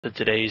To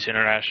today's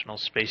International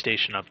Space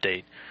Station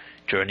update.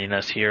 Joining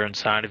us here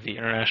inside of the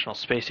International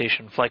Space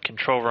Station Flight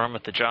Control Room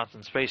at the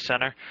Johnson Space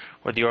Center,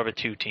 with the Orbit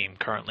 2 team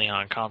currently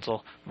on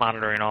console,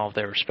 monitoring all of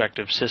their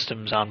respective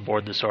systems on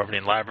board this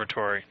orbiting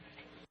laboratory.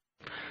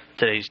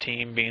 Today's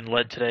team being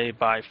led today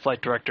by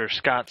Flight Director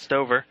Scott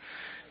Stover.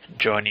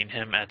 Joining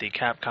him at the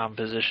Capcom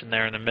position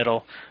there in the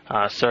middle,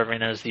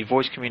 serving as the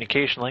voice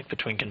communication link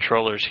between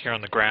controllers here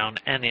on the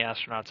ground and the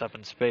astronauts up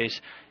in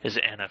space, is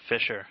Anna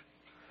Fisher.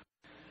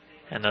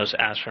 And those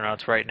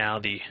astronauts right now,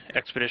 the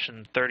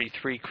Expedition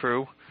 33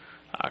 crew,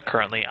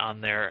 currently on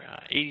their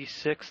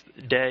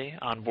 86th day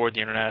on board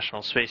the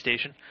International Space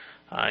Station.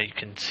 You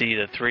can see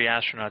the three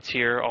astronauts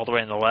here. All the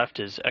way on the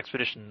left is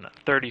Expedition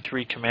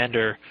 33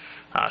 Commander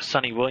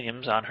Suni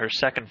Williams on her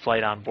second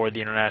flight on board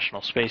the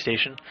International Space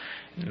Station.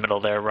 In the middle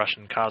there,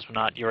 Russian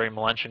cosmonaut Yuri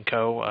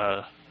Malenchenko,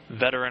 a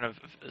veteran of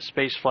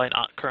spaceflight,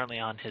 currently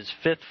on his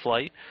fifth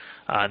flight.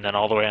 And then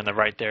all the way on the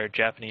right there,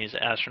 Japanese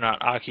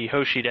astronaut Aki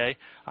Hoshide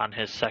on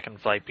his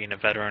second flight, being a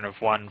veteran of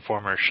one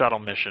former shuttle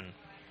mission.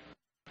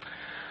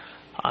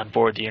 On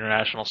board the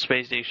International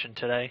Space Station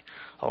today,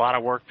 a lot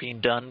of work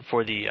being done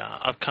for the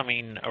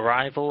upcoming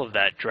arrival of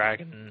that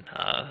Dragon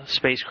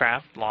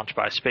spacecraft launched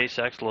by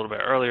SpaceX a little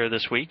bit earlier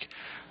this week.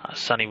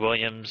 Suni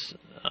Williams,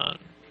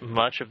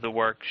 much of the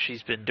work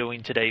she's been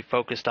doing today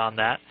focused on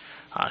that.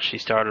 She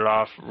started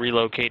off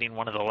relocating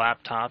one of the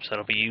laptops that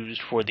will be used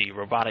for the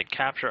robotic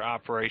capture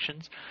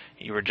operations.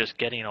 You were just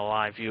getting a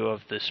live view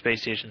of the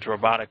space station's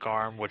robotic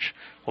arm, which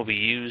will be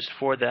used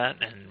for that.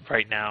 And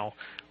right now,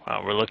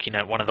 we're looking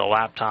at one of the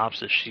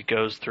laptops as she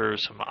goes through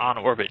some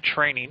on-orbit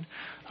training.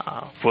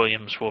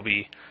 Williams will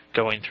be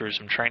going through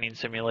some training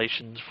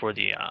simulations for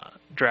the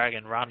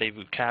Dragon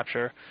rendezvous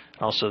capture,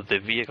 and also the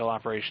vehicle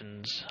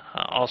operations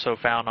also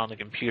found on the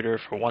computer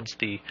for once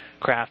the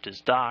craft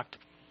is docked.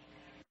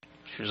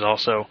 She was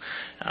also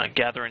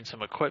gathering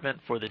some equipment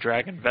for the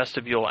Dragon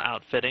vestibule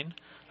outfitting,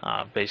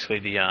 basically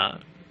the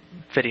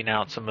fitting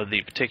out some of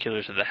the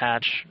particulars of the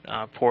hatch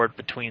port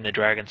between the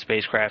Dragon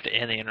spacecraft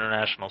and the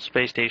International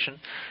Space Station.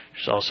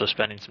 She's also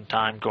spending some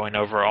time going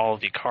over all of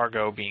the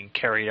cargo being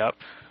carried up,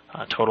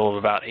 a total of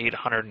about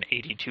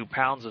 882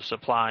 pounds of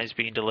supplies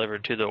being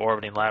delivered to the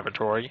orbiting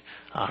laboratory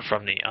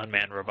from the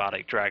unmanned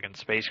robotic Dragon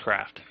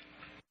spacecraft.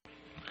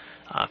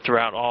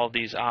 Throughout all of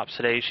these ops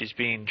today, she's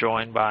being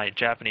joined by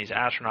Japanese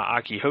astronaut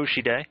Aki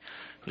Hoshide,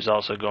 who's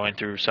also going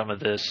through some of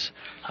this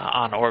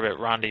on-orbit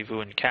rendezvous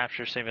and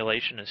capture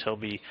simulation, as he'll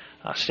be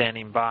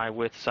standing by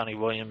with Suni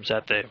Williams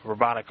at the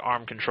robotic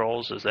arm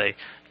controls as they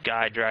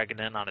guide Dragon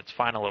in on its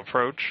final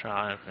approach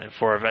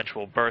for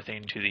eventual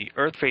berthing to the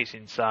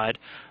Earth-facing side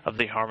of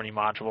the Harmony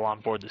module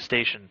on board the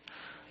station.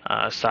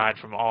 Aside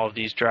from all of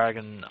these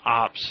Dragon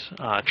ops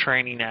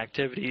training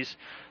activities,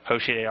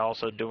 Hoshide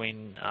also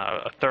doing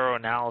a thorough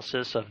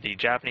analysis of the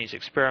Japanese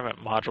experiment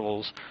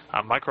module's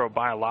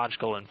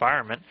microbiological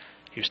environment.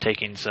 He was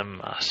taking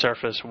some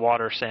surface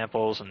water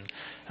samples and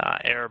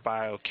air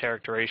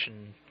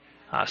biocharacterization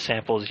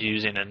samples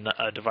using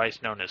a device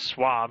known as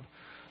SWAB,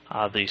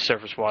 the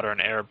Surface Water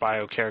and Air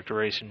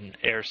Biocharacterization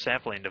Air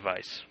Sampling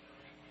Device.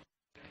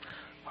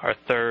 Our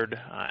third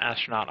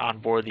astronaut on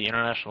board the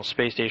International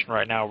Space Station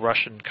right now,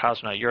 Russian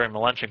cosmonaut Yuri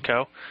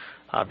Malenchenko,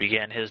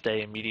 began his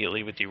day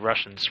immediately with the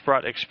Russian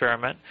Sprut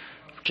experiment,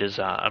 which is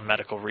a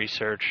medical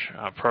research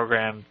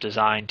program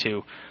designed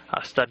to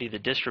study the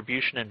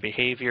distribution and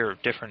behavior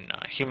of different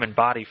human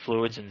body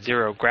fluids in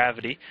zero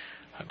gravity.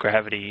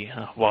 Gravity,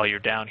 while you're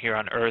down here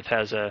on Earth,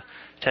 has a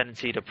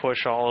tendency to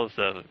push all of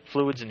the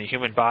fluids in the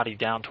human body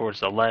down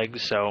towards the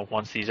legs, so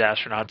once these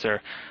astronauts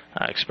are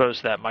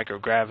exposed to that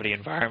microgravity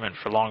environment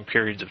for long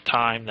periods of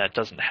time, that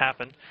doesn't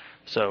happen.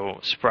 So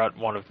Sprut,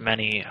 one of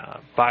many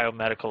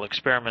biomedical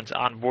experiments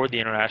on board the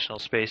International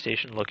Space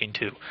Station, looking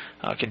to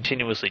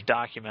continuously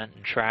document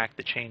and track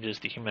the changes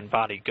the human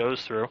body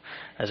goes through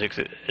as it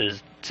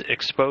is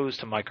exposed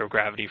to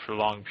microgravity for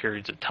long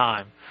periods of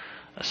time.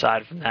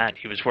 Aside from that,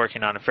 he was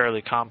working on a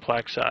fairly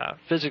complex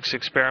physics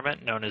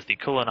experiment known as the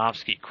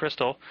Kulanovsky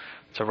crystal.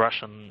 It's a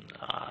Russian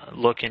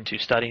look into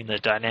studying the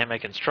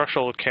dynamic and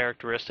structural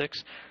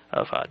characteristics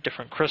of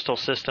different crystal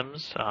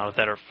systems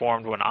that are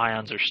formed when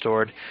ions are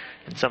stored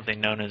in something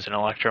known as an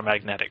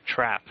electromagnetic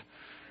trap.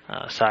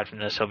 Aside from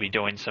this, he'll be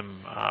doing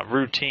some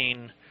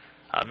routine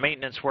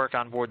maintenance work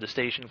on board the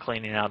station,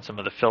 cleaning out some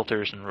of the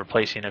filters and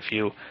replacing a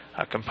few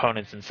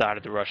components inside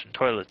of the Russian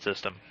toilet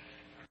system.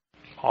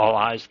 All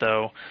eyes,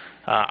 though,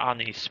 on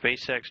the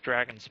SpaceX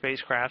Dragon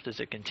spacecraft as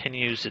it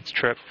continues its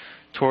trip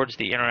towards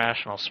the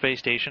International Space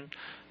Station,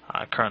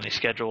 currently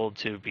scheduled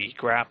to be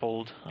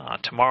grappled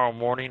tomorrow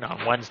morning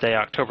on Wednesday,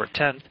 October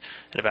 10th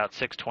at about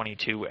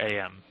 6:22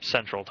 a.m.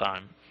 Central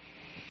Time.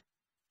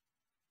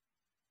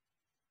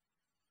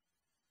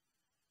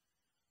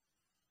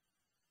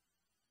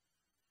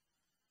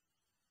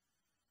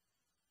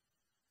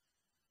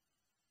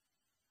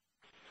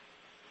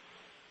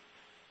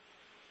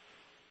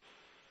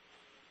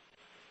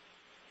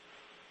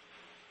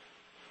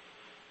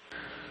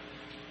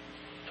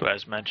 So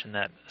as mentioned,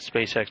 that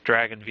SpaceX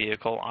Dragon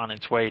vehicle on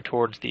its way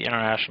towards the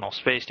International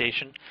Space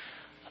Station.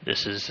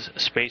 This is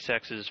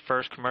SpaceX's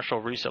first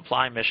commercial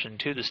resupply mission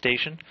to the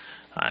station.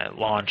 It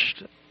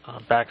launched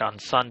back on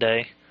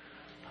Sunday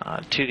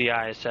to the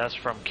ISS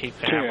from Cape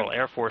Canaveral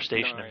Air Force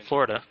Station in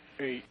Florida.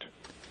 8,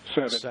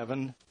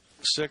 7,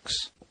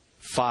 6,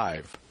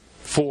 5,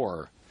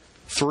 4,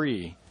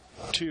 3,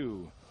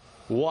 2,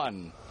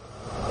 1.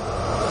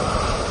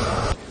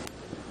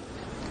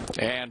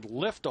 And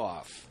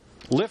liftoff.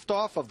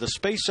 Liftoff of the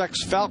SpaceX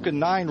Falcon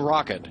 9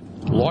 rocket,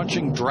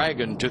 launching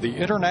Dragon to the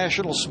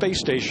International Space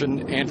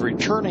Station and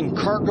returning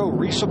cargo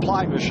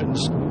resupply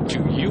missions to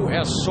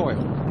U.S.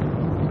 soil.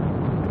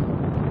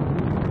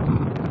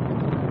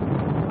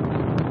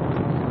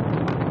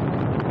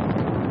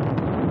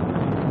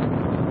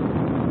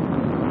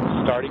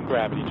 Starting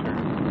gravity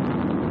turn.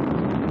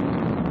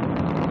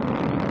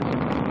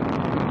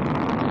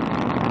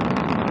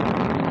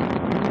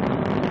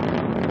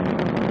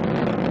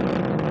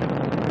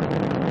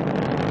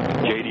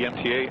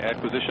 JDMTA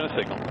acquisition of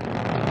signal.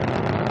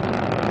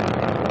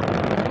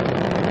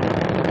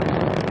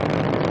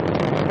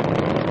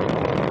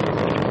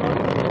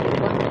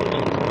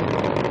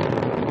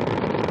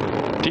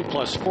 T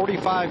plus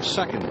 45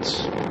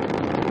 seconds.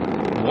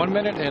 1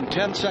 minute and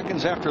 10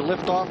 seconds after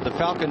liftoff, the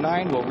Falcon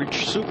 9 will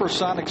reach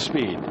supersonic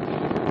speed,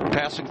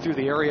 passing through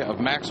the area of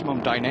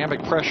maximum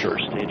dynamic pressure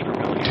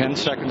 10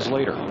 seconds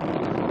later.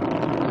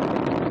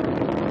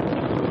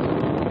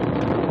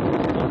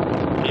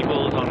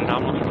 Vehicle is on a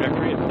nominal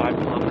trajectory at 5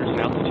 kilometers in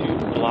altitude,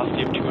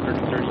 velocity of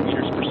 230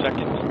 meters per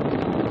second,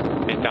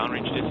 and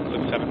downrange distance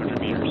of 700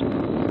 meters.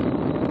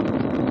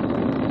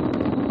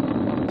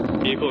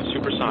 Vehicle is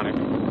supersonic.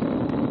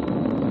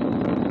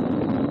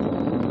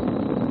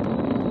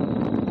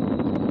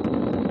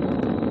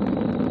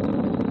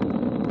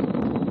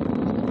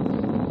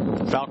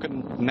 Falcon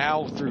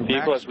now through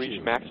Vehicle has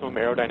reached maximum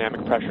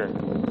aerodynamic pressure.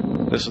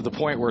 This is the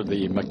point where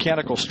the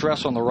mechanical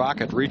stress on the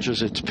rocket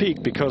reaches its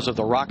peak because of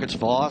the rocket's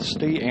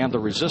velocity and the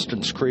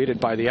resistance created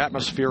by the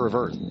atmosphere of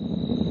Earth.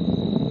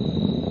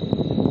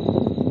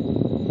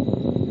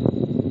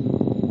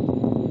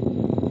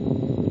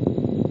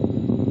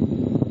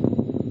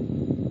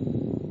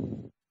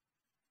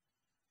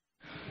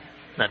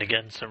 Then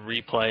again, some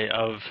replay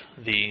of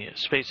the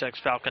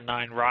SpaceX Falcon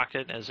 9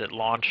 rocket as it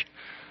launched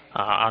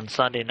on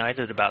Sunday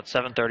night at about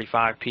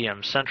 7:35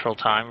 p.m. Central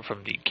Time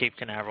from the Cape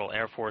Canaveral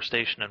Air Force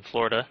Station in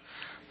Florida,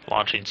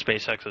 launching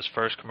SpaceX's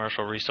first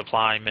commercial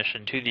resupply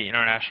mission to the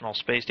International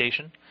Space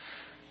Station.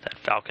 That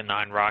Falcon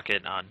 9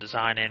 rocket,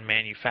 designed and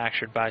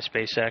manufactured by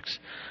SpaceX,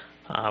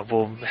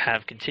 will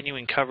have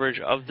continuing coverage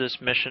of this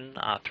mission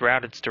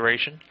throughout its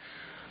duration.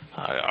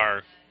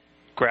 Our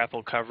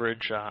grapple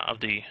coverage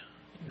of the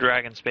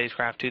Dragon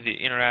spacecraft to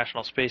the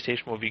International Space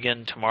Station will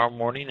begin tomorrow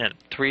morning at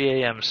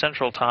 3 a.m.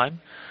 Central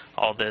Time.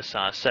 All this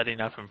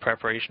setting up in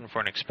preparation for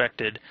an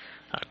expected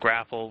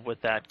grapple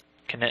with that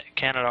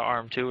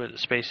Canadarm2 at the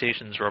space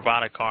station's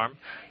robotic arm,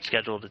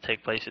 scheduled to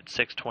take place at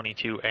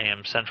 6:22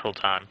 a.m. Central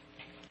Time.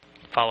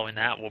 Following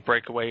that, we'll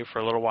break away for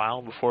a little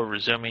while before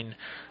resuming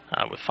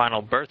with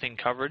final berthing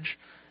coverage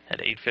at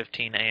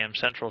 8:15 a.m.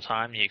 Central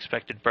Time, the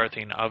expected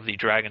berthing of the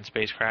Dragon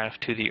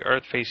spacecraft to the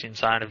Earth-facing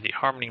side of the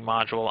Harmony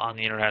module on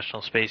the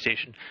International Space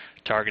Station,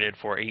 targeted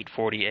for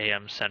 8:40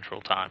 a.m.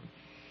 Central Time.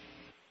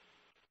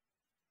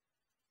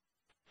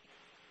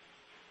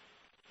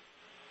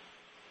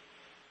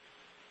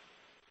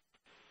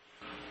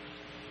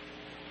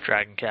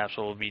 Dragon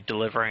capsule will be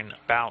delivering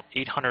about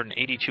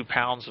 882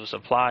 pounds of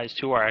supplies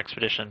to our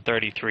Expedition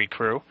 33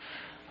 crew.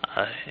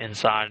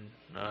 Inside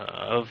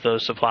of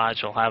those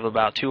supplies, you'll have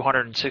about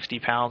 260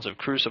 pounds of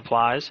crew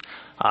supplies,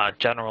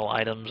 general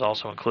items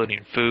also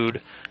including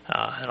food,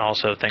 and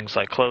also things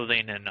like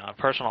clothing and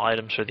personal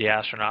items for the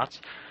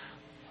astronauts.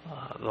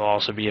 There'll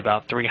also be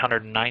about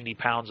 390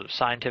 pounds of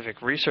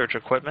scientific research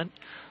equipment,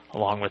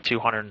 along with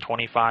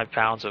 225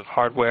 pounds of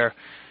hardware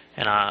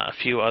and a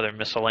few other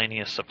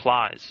miscellaneous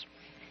supplies.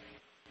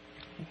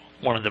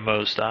 One of the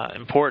most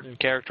important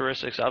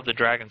characteristics of the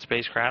Dragon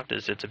spacecraft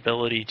is its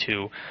ability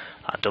to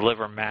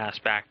deliver mass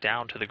back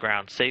down to the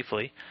ground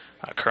safely.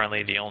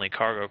 Currently the only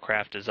cargo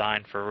craft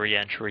designed for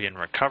re-entry and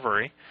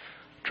recovery.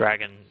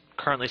 Dragon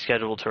currently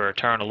scheduled to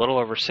return a little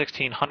over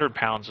 1,600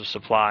 pounds of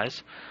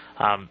supplies.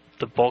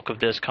 The bulk of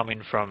this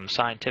coming from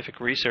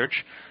scientific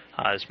research,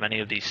 as many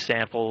of these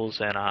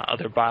samples and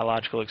other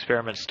biological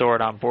experiments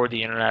stored on board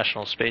the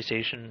International Space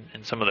Station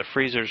in some of the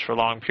freezers for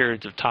long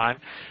periods of time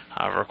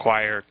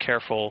require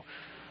careful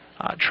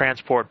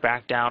transport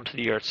back down to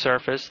the Earth's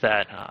surface.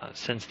 That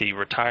since the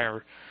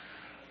retirement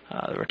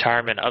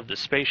of the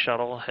space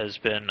shuttle has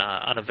been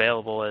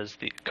unavailable, as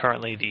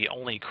currently the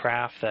only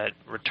craft that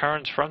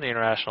returns from the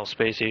International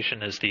Space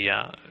Station is the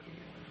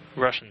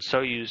Russian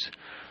Soyuz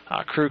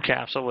crew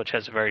capsule, which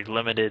has a very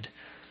limited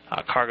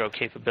cargo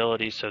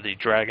capability, so the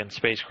Dragon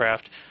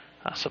spacecraft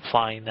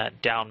supplying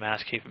that down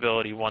mass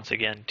capability once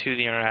again to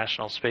the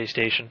International Space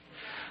Station.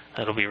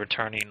 It'll be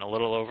returning a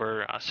little over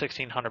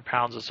 1,600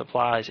 pounds of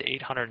supplies.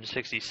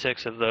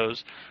 866 of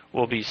those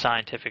will be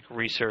scientific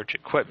research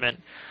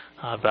equipment.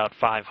 About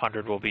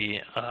 500 will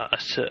be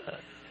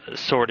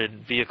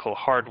assorted vehicle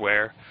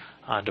hardware,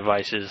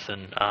 devices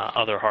and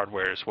other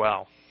hardware as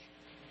well.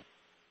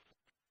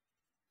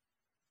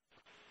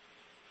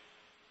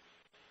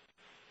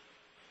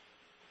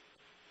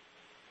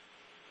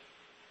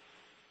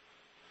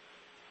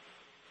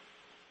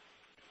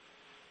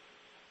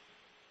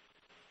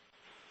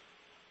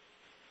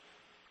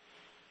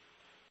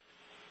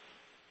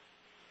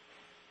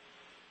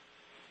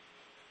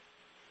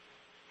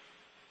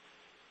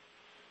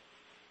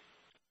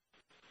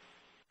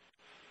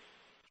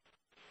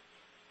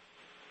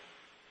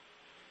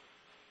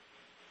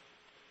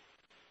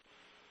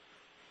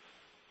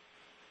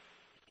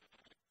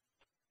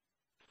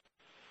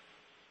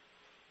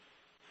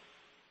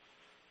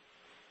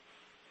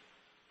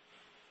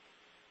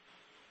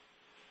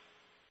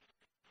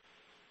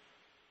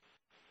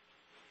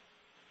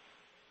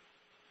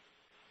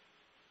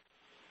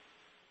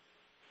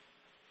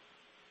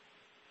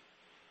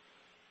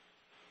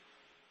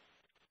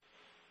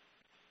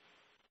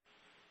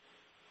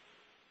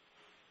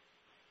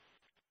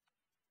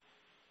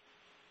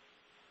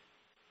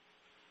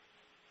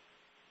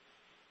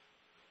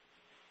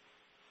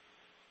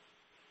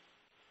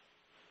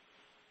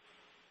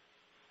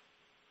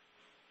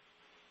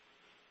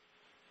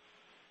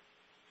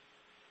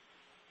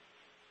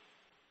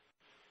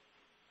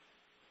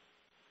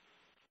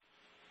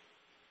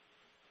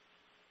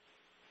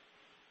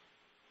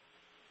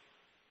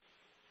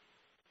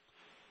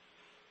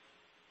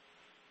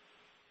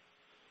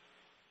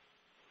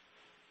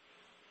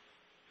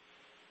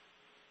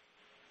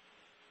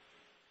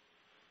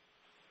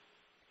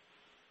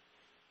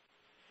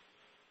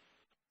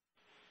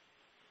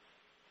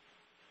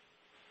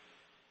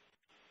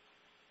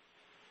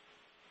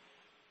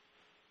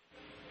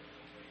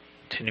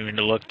 Continuing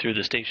to look through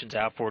the station's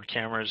outboard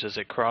cameras as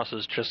it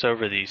crosses just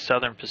over the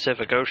southern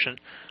Pacific Ocean,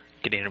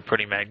 getting a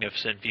pretty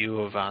magnificent view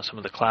of some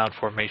of the cloud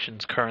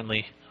formations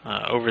currently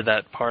over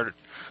that part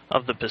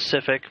of the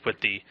Pacific,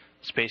 with the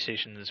space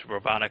station's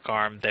robotic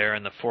arm there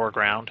in the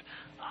foreground,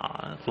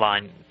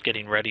 line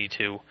getting ready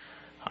to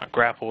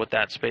grapple with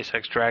that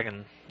SpaceX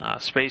Dragon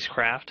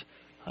spacecraft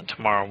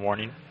tomorrow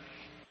morning.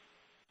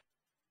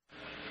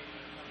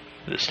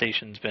 The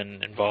station's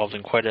been involved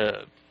in quite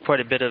a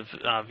bit of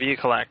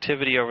vehicle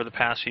activity over the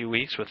past few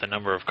weeks, with a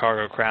number of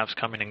cargo crafts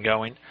coming and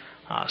going,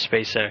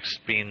 SpaceX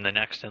being the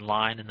next in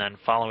line, and then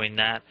following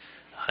that,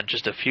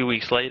 just a few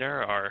weeks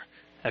later, our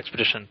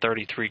Expedition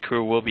 33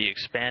 crew will be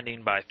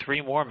expanding by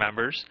 3 more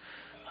members,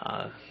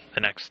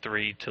 the next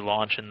 3 to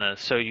launch in the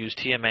Soyuz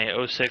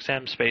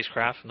TMA-06M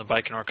spacecraft from the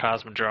Baikonur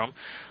Cosmodrome,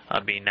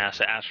 being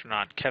NASA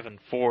astronaut Kevin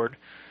Ford,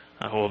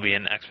 who will be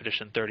an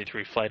Expedition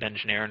 33 flight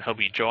engineer, and he'll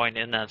be joined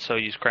in that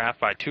Soyuz craft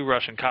by 2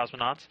 Russian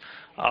cosmonauts,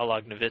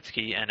 Oleg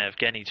Novitsky and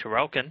Evgeny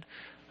Turelkin.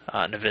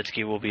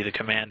 Novitsky will be the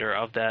commander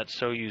of that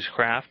Soyuz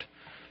craft.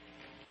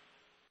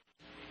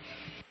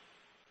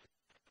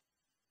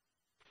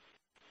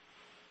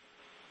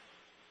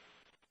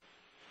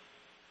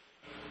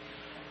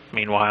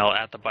 Meanwhile,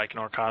 at the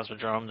Baikonur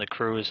Cosmodrome, the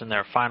crew is in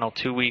their final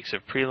 2 weeks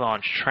of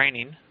pre-launch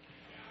training.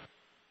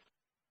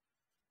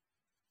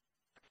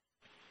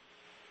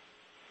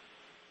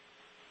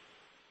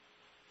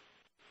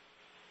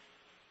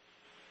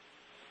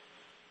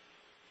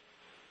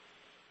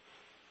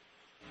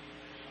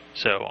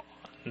 So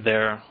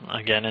they're,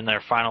 again, in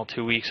their final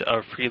 2 weeks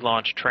of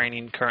pre-launch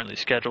training, currently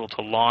scheduled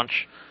to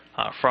launch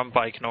from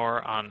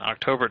Baikonur on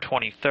October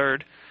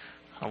 23rd.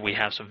 We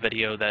have some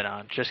video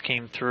that just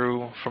came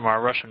through from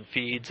our Russian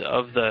feeds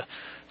of the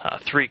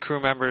 3 crew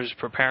members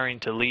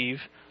preparing to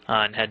leave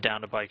and head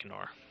down to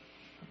Baikonur.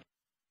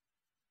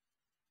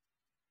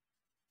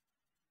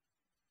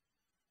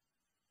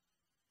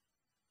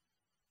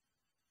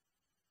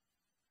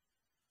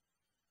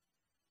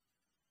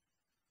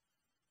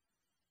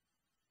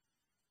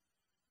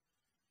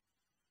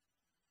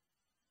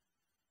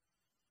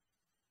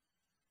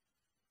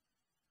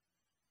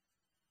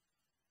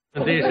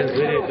 Foundations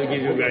ready to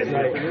give you guys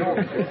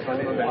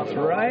That's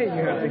right,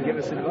 you have to give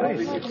us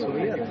advice.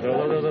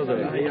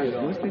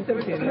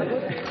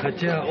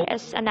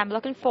 Yes, and I'm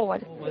looking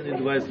forward. What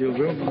advice you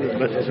will,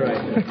 but that's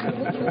right.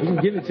 We can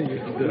give it to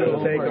you.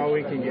 We'll take all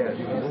we can get.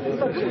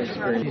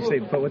 You say,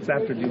 but what's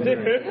after doing that?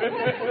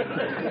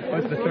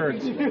 What's the third?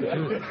 If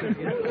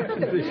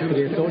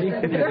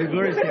the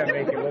glorious can't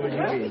make it, what would you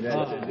be?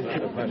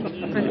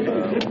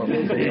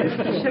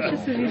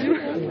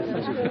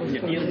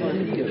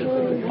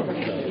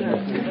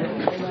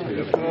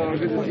 Oh,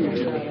 good to see you.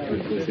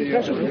 See you.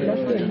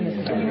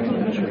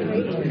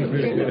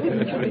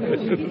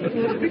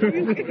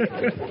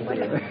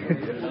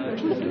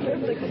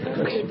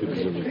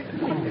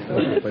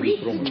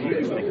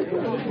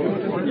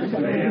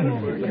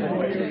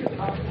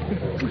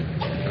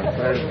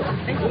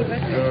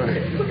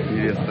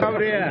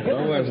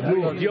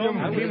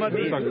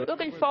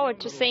 Looking forward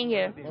to seeing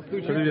you.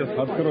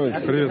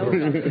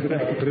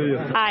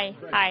 Hi,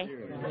 hi.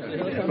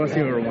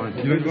 Спасибо, Роман.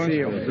 Good to see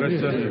you.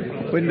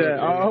 When the,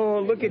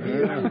 oh, look at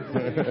you.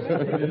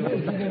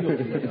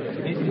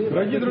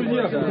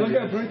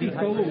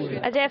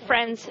 Dear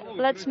friends,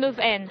 let's move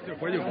in.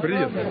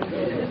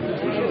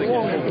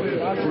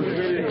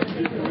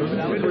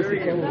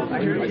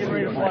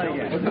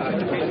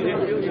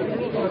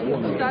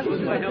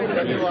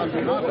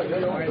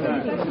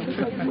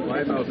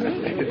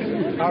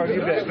 How are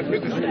you been?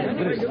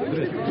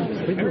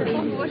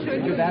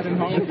 Do that in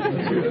home?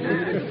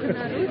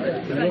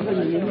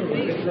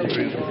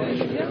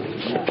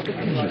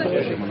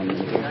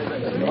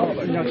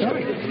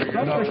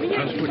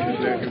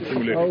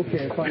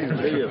 Okay, fine.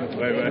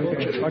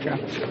 Okay.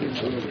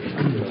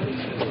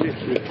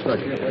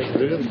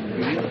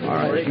 All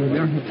right,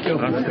 Junior. Let's go.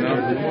 I'll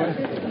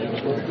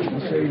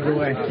show you the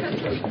way.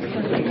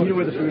 You know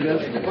where the food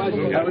is?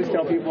 I always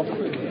tell people.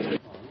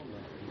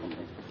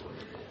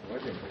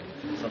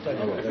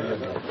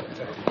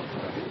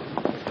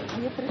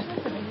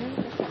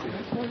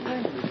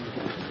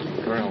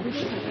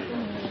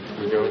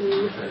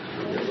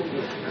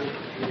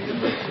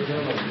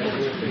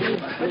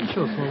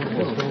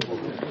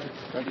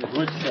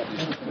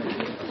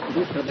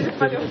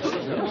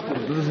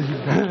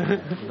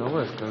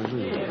 Давай, скажи.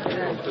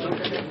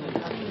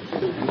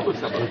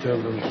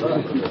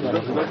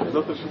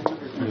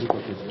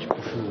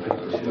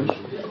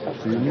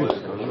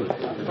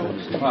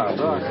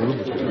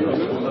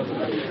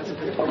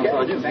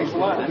 Thanks a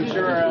lot. I'm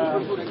sure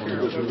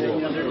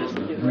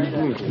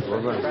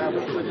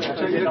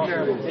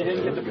they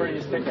didn't get the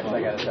prettiest tickets,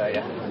 I gotta tell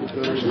you.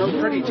 There's no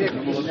pretty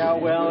tickets. No,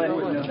 well,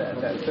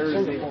 that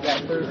Thursday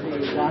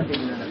walking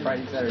and then the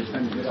Friday, Saturday,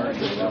 Sunday,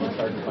 that was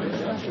hard to find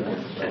stuff.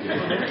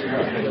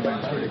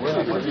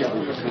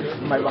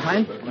 Am I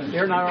behind?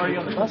 They're not already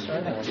on the bus,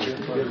 are they?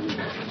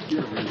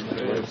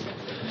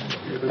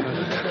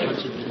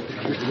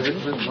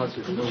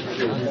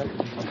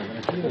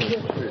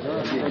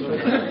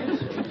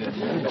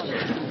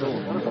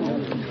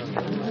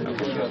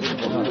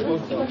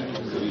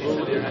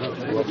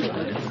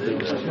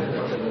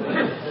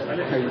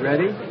 Are you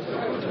ready?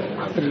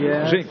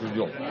 Yeah.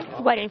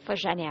 Waiting for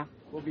Zhenya.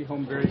 We'll be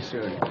home very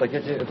soon.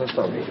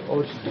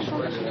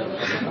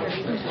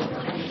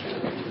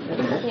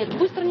 Нет,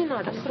 быстро не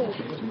надо, в срок.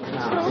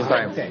 In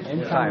time.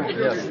 In time.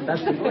 Yes.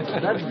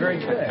 That's very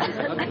good.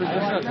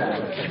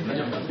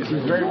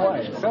 She's very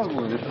wise.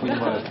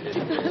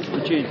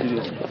 Очень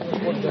интересно.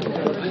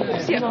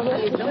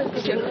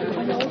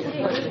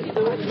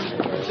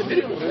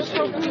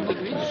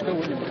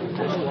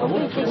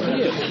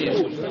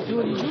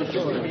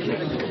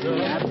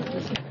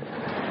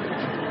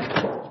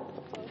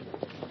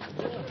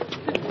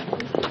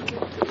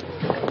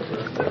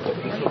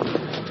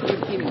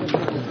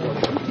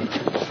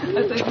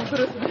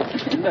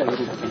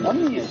 Он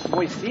есть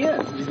свой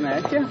свет,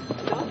 знаете?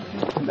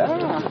 Да.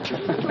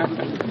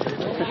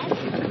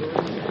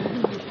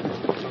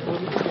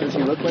 Does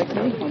he look like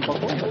me? Он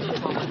похож?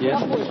 Yeah.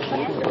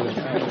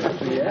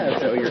 Yeah,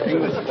 so your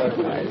English is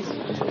nice.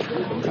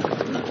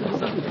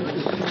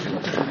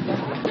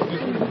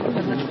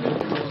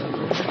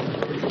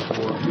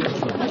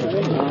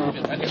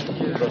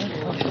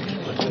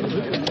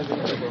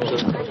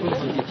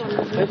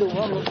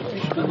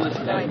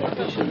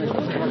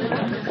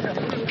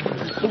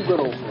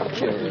 Субгорох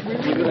вообще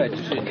выбирайте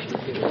женщин.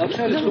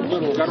 Лапша или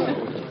субгорох?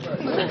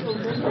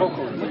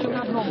 Гороховый.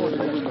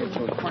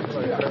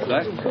 Да?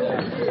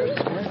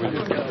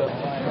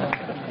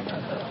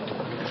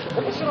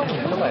 Это все равно,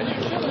 давай.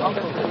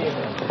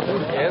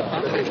 Нет.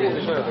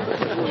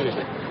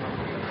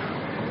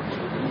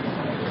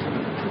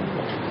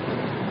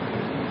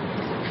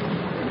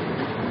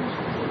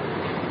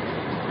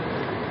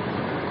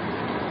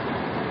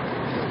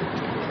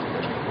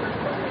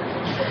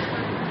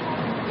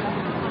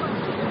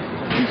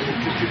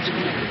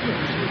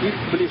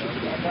 Ближе.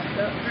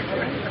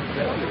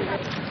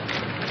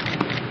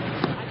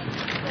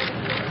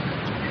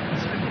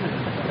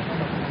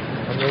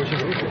 Мне очень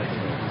грустно.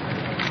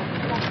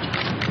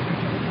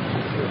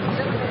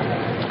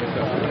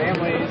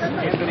 Families,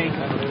 Anthony.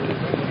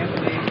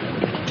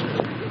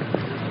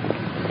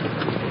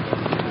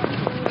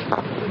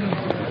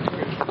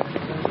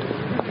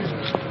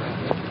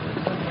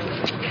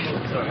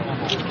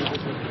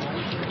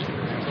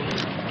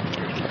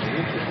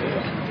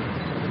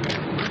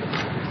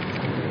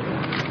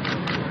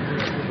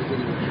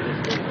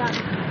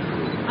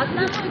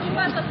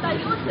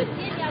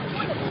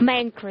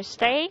 Main crew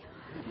stay.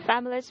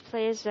 Families,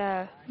 please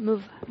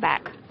move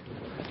back.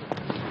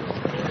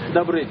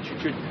 Добрый,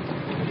 чуть-чуть.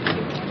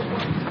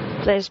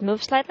 Please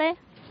move slightly.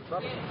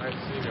 I've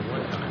seen it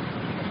one time.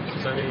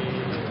 Sunny.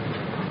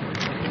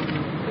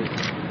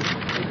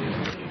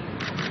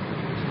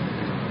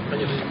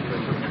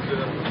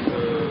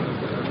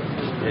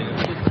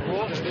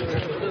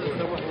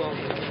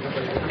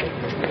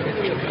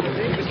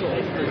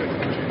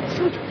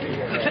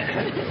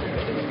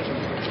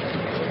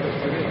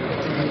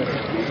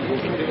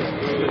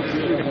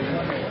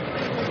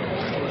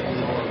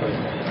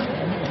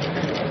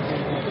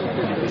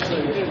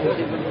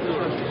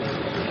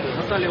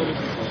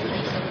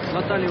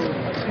 Наталья.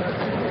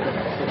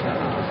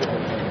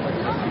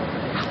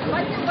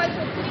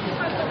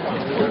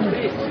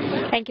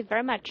 Thank you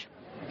very much.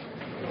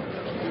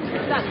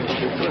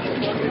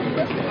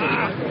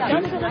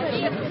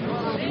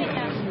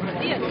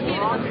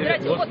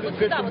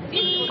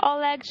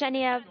 Oleg,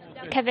 Zhenya,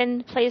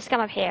 Kevin, please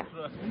come up here.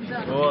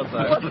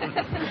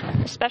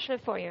 Especially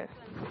for you.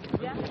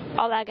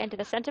 Oleg, into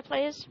the center,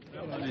 please.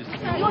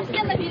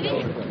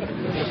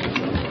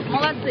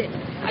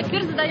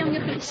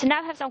 So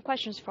now I have some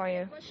questions for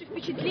you.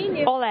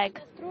 Oleg,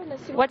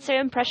 what's your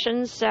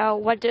impressions?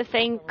 What do you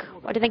think?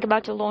 What do you think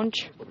about the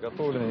launch?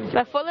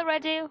 We're fully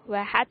ready.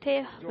 We're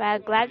happy. We're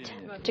glad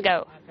to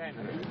go.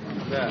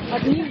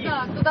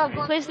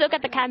 Please look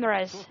at the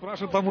cameras.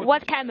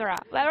 What camera?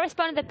 Well, I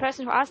respond to the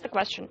person who asked the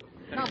question.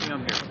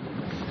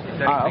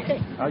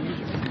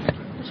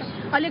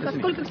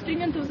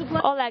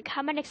 Oleg,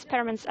 how many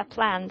experiments are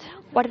planned?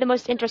 What are the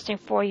most interesting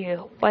for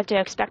you? What are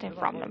you expecting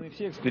from them?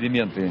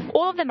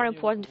 All of them are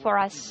important for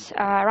us.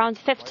 Around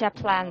 50 are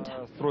planned.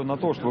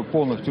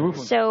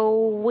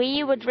 So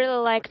we would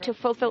really like to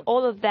fulfill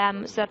all of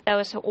them so that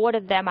those who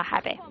ordered them are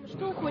happy.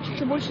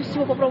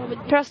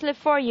 Personally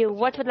for you,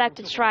 what would you like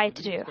to try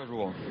to do?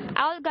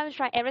 I'll go and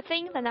try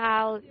everything, then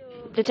I'll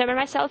determine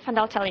myself and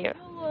I'll tell you.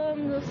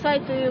 I'm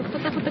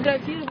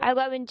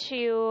going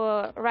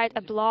to write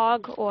a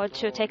blog or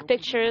to take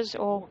pictures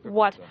or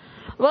what?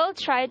 We'll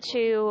try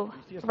to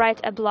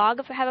write a blog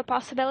if we have a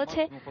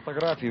possibility.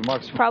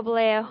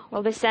 Probably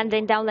we'll be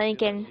sending,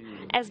 downlinking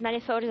as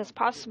many photos as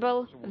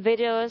possible,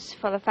 videos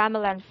for the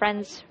family and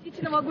friends,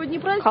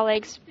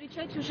 colleagues.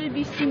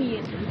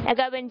 I'm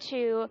going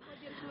to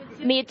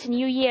meet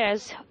New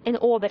Year's in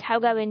orbit, how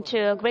going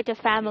to greet a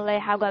family,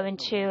 how going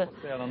to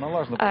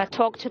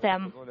talk to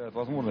them.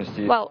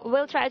 Well,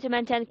 we'll try to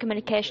maintain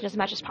communication as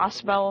much as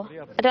possible.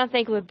 I don't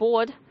think we're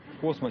bored.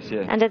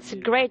 And it's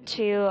great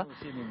to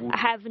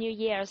have New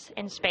Year's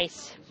in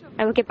space.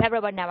 And we'll keep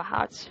everyone in our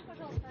hearts.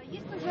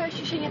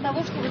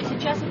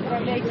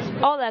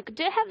 Oleg,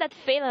 do you have that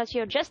feeling that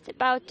you're just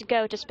about to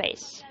go to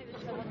space?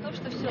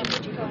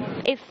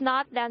 If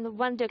not, then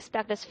when do you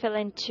expect this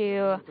feeling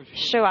to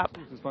show up?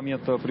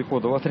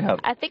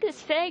 I think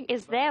this feeling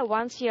is there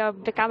once you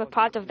become a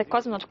part of the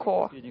cosmonaut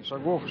corps.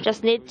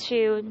 Just need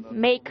to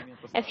make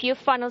a few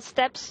final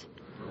steps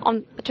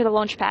to the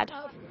launch pad.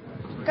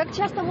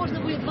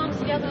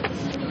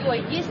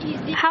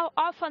 How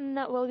often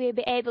will we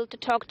be able to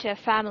talk to your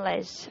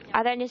families?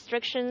 Are there any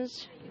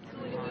restrictions?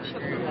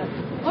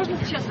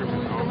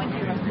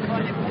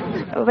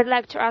 We'd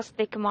like to ask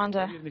the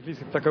commander.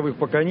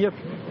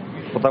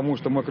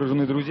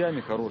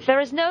 There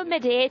is no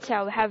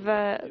mediator. We have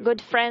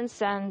good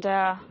friends, and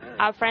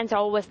our friends are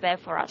always there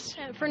for us.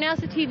 For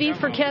NASA TV,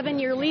 for Kevin,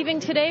 you're leaving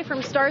today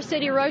from Star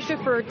City, Russia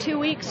for 2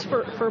 weeks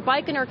for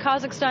Baikonur,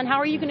 Kazakhstan. How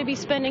are you going to be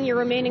spending your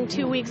remaining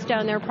 2 weeks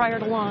down there prior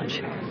to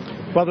launch?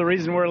 Well, the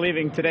reason we're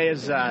leaving today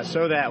is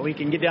so that we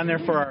can get down there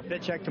for our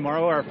fit check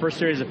tomorrow, our first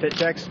series of fit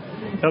checks.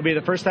 It'll be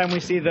the first time we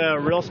see the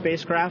real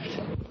spacecraft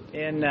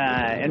in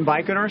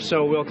Baikonur,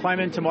 so we'll climb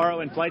in tomorrow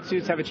in flight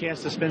suits, have a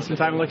chance to spend some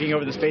time looking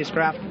over the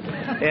spacecraft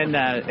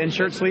in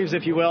shirt sleeves,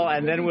 if you will,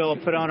 and then we'll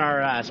put on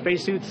our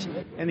spacesuits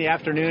in the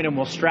afternoon, and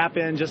we'll strap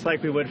in just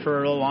like we would for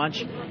a real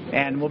launch,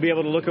 and we'll be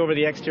able to look over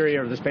the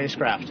exterior of the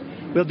spacecraft.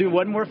 We'll do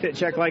one more fit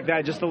check like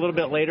that just a little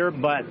bit later,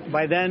 but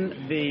by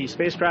then the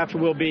spacecraft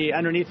will be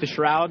underneath the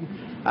shroud,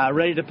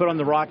 ready to put on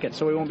the rocket,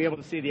 so we won't be able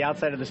to see the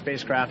outside of the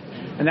spacecraft,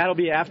 and that'll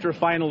be after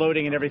final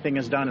loading and everything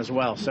is done as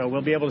well. So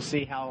we'll be able to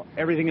see how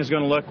everything is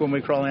going to look when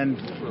we crawl in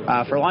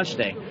for launch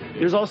day.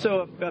 There's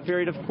also a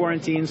period of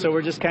quarantine, so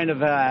we're just kind of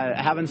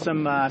having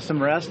some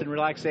rest and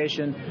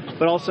relaxation,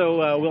 but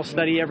also we'll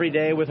study every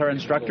day with our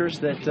instructors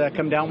that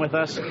come down with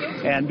us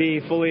and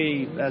be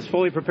as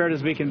fully prepared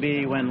as we can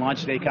be when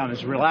launch day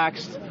comes.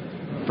 Relaxed,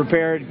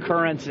 prepared,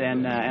 current,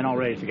 and all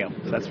ready to go.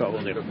 So that's what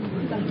we'll do.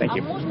 Thank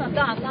you.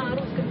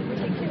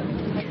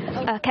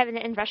 Kevin,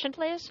 in Russian,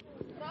 please.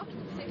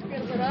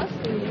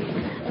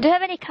 Do you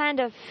have any kind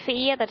of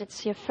fear that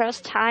it's your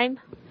first time?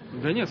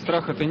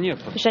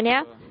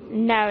 Zhenya?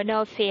 No,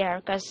 no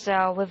fear, because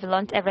we've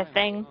learned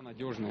everything.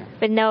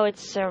 We know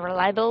it's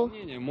reliable.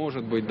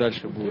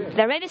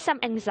 There may be some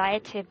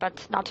anxiety,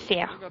 but not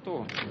fear.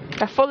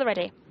 We're fully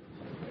ready.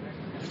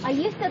 Are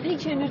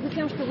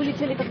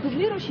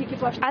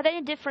there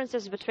any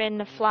differences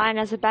between flying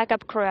as a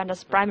backup crew and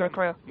as primary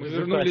crew?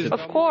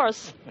 Of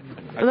course.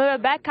 We were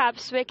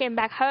backups, we came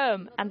back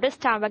home, and this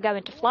time we're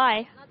going to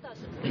fly.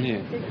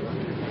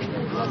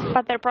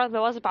 But there probably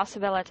was a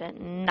possibility.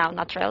 No,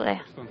 not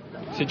really.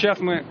 This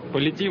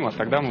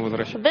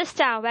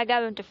time we're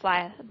going to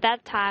fly.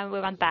 That time we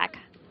went back.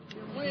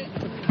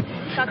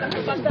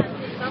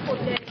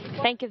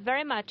 Thank you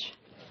very much.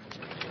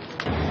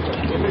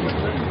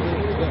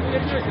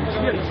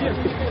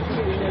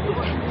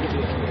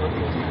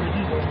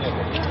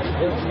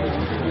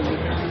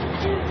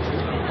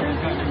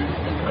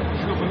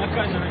 На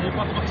камеру не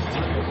подносите.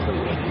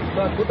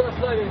 Так, куда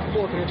Славик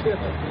смотрит?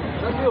 Это,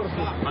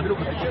 намерзли.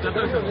 Андрюха, ты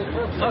подготовься. У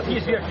нас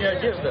есть верхняя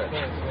одежда.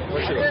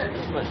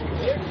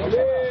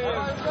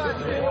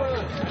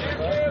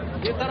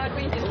 Не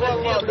торопитесь,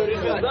 ребята.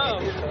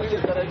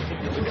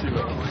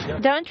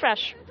 Don't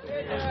rush.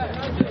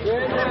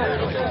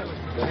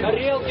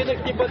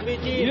 Тарелкиных не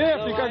подведи.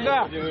 Нет,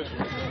 никогда.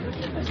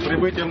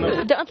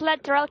 Don't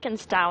let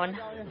Relkins down.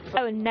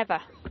 Oh, never.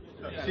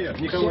 Все,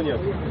 никого нет.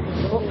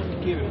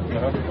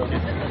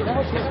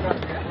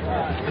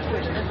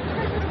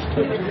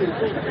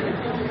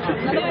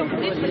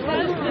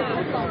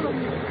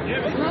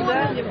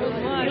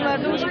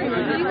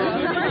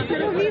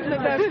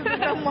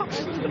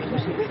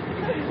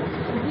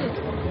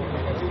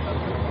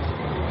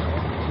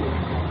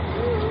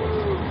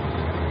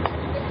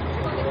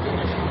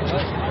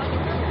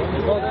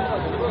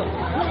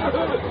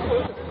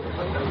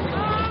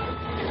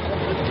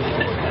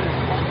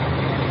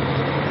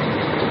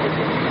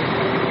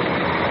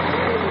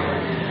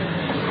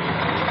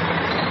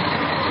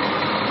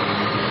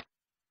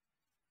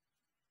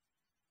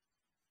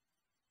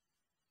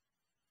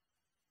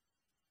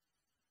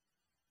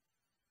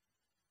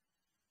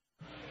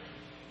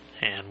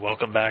 And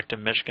welcome back to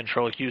Mission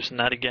Control Houston.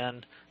 That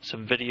again,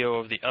 some video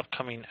of the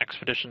upcoming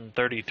Expedition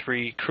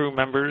 33 crew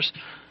members,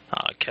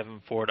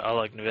 Kevin Ford,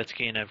 Oleg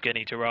Novitsky, and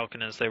Evgeny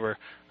Turelkin, as they were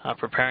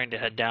preparing to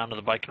head down to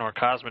the Baikonur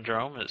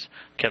Cosmodrome. As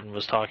Kevin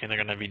was talking, they're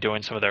going to be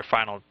doing some of their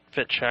final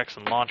fit checks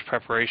and launch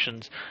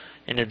preparations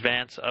in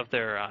advance of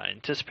their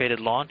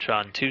anticipated launch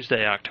on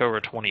Tuesday, October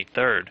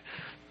 23rd.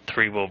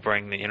 3 will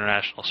bring the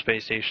International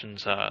Space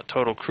Station's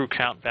total crew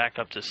count back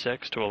up to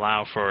 6 to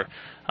allow for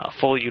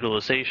full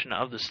utilization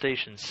of the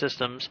station's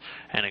systems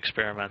and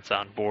experiments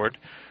on board.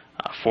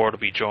 4 will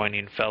be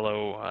joining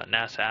fellow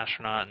NASA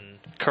astronaut and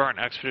current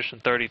Expedition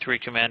 33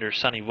 commander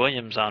Sonny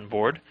Williams on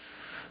board.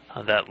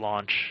 That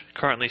launch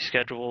currently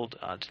scheduled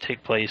to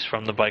take place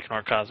from the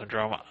Baikonur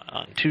Cosmodrome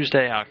on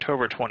Tuesday,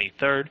 October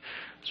 23rd.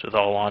 So with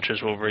all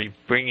launches, we'll be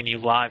bringing you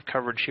live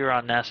coverage here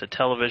on NASA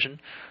television.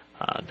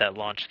 That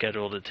launch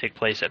scheduled to take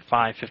place at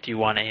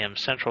 5:51 a.m.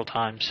 Central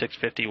Time,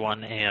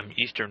 6:51 a.m.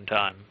 Eastern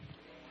Time.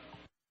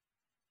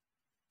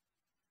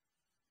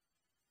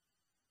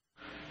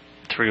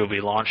 3 will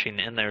be launching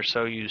in their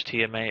Soyuz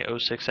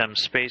TMA-06M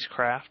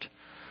spacecraft.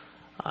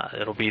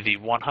 It'll be the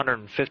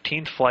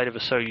 115th flight of a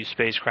Soyuz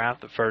spacecraft,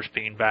 the first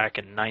being back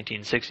in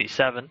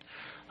 1967.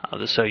 The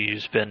Soyuz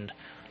has been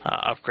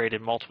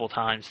upgraded multiple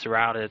times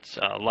throughout its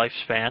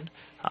lifespan.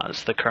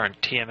 It's the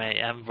current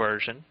TMA-M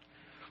version.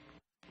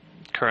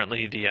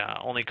 Currently the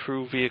only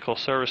crew vehicle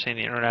servicing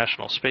the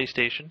International Space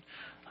Station,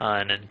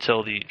 and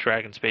until the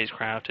Dragon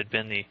spacecraft had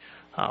been the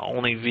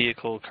only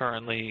vehicle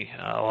currently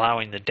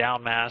allowing the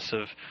downmass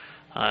of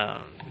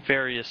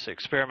various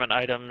experiment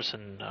items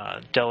and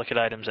delicate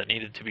items that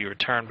needed to be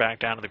returned back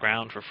down to the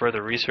ground for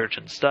further research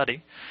and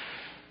study.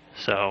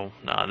 So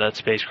that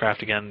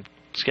spacecraft again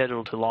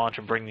scheduled to launch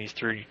and bring these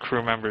 3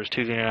 crew members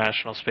to the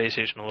International Space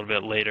Station a little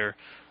bit later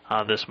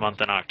this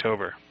month in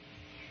October.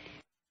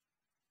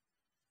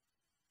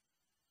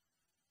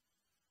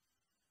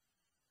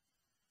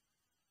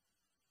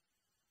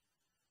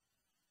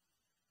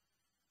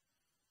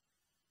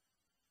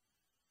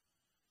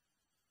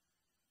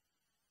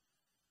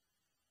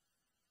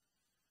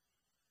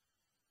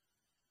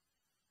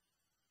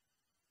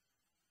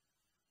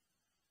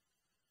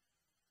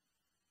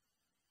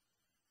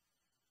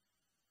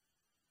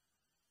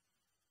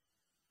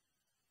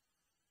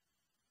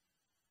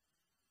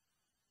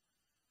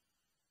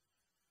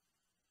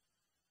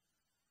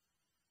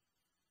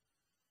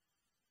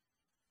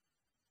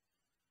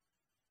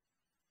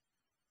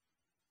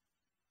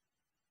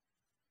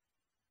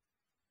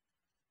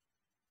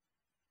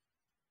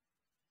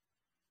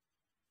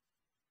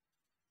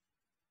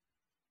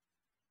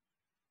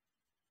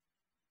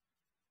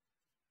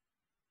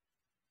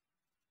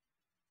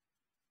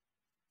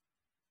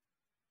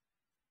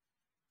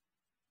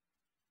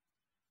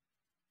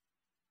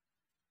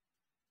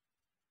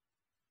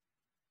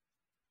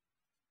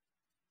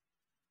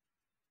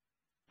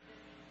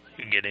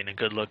 You're getting a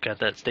good look at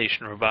that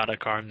station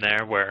robotic arm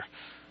there, where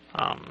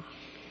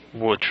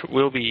which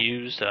will be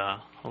used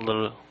a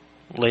little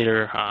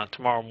later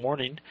tomorrow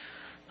morning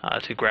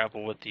to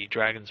grapple with the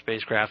Dragon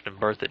spacecraft and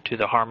berth it to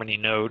the Harmony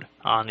node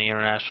on the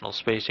International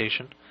Space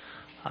Station.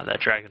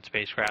 That Dragon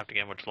spacecraft,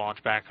 again, which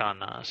launched back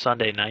on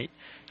Sunday night,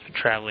 has been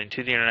traveling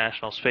to the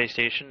International Space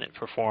Station. It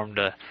performed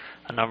a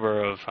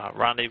number of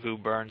rendezvous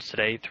burns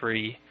today,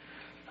 3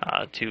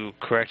 to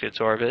correct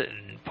its orbit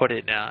and put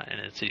it in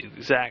its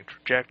exact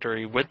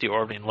trajectory with the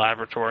orbiting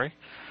laboratory.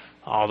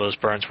 All those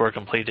burns were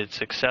completed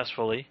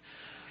successfully.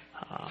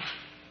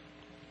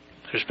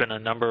 There's been a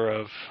number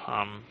of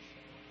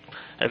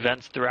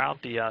events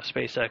throughout the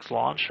SpaceX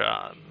launch.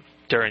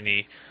 During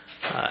the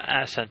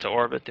ascent to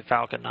orbit, the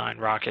Falcon 9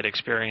 rocket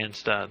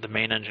experienced the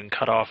main engine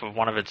cutoff of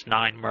one of its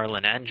 9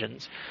 Merlin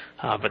engines,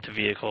 but the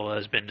vehicle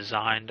has been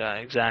designed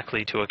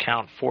exactly to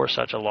account for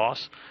such a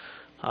loss.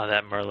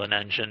 That Merlin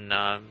engine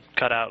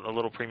cut out a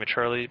little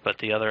prematurely, but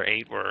the other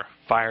 8 were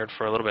fired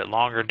for a little bit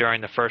longer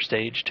during the first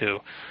stage to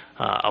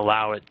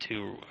allow it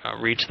to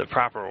reach the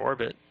proper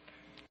orbit.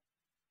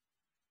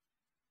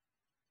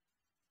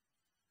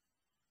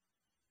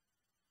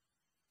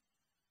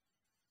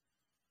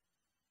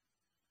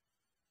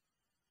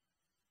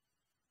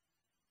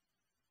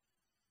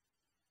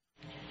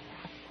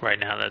 Right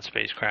now, that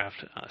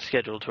spacecraft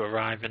scheduled to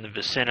arrive in the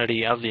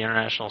vicinity of the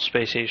International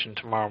Space Station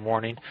tomorrow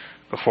morning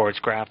before it's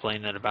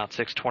grappling at about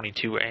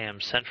 6:22 a.m.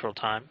 Central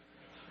Time.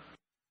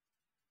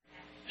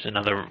 Here's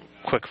another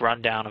quick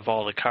rundown of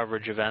all the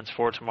coverage events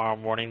for tomorrow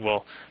morning.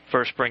 We'll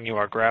first bring you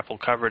our grapple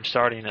coverage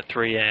starting at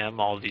 3 a.m.,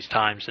 all of these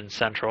times in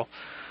Central,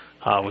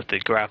 with the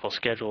grapple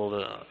scheduled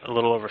a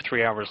little over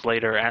 3 hours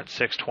later at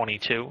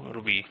 6:22.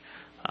 It'll be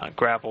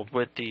grappled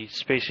with the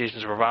space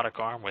station's robotic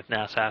arm with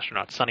NASA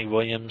astronauts Sonny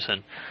Williams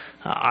and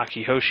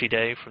Aki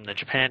Hoshide from the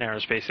Japan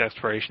Aerospace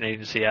Exploration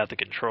Agency at the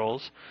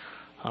controls.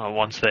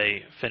 Once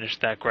they finish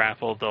that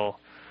grapple, they'll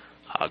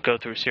go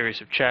through a series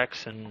of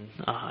checks and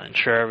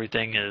ensure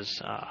everything is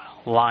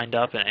lined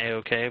up and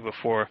A-OK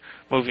before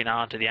moving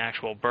on to the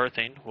actual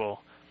berthing.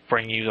 We'll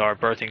bring you our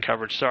berthing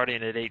coverage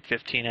starting at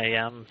 8:15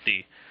 a.m.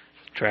 The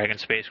Dragon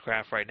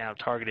spacecraft right now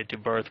targeted to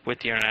berth with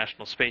the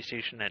International Space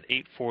Station at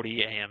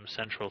 8:40 a.m.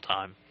 Central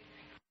Time.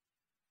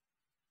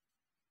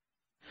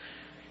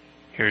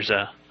 Here's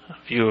a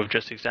view of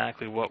just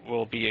exactly what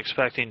we'll be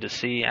expecting to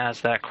see as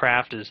that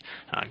craft is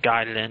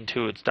guided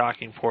into its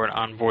docking port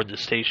on board the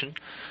station.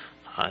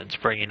 It's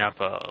bringing up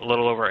a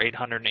little over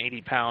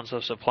 880 pounds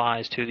of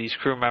supplies to these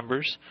crew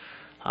members.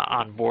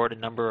 On board, a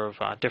number of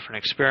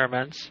different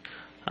experiments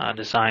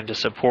designed to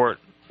support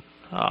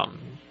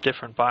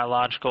different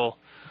biological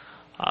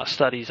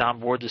studies on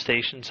board the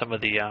station. Some of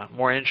the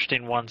more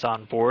interesting ones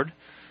on board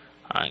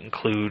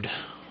include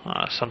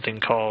something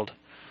called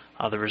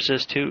the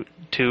resist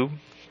tube,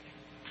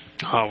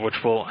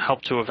 which will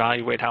help to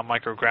evaluate how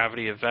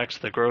microgravity affects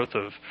the growth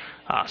of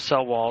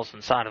cell walls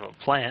inside of a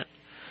plant.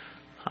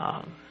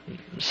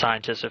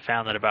 Scientists have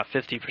found that about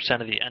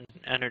 50% of the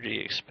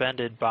energy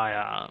expended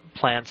by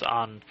plants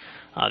on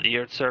the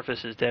Earth's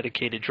surface is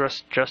dedicated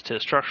just to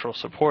structural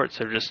support,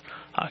 so just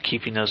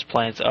keeping those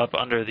plants up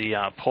under the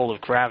pull of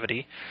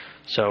gravity.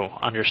 So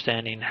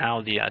understanding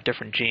how the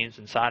different genes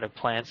inside of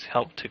plants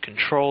help to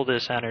control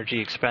this energy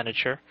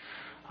expenditure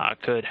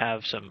could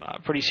have some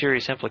pretty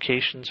serious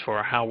implications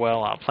for how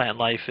well plant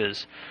life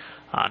is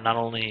not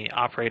only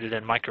operated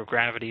in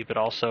microgravity, but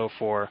also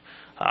for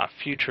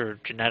future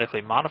genetically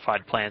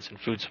modified plants and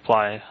food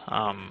supply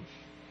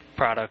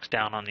products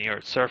down on the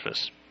Earth's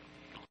surface.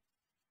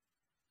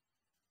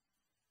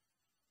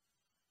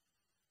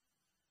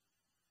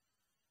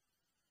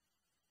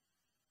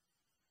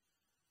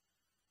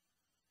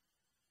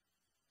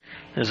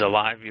 This is a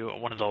live view of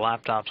one of the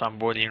laptops on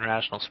board the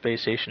International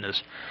Space Station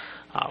as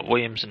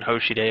Williams and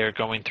Hoshide are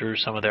going through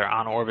some of their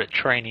on-orbit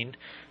training.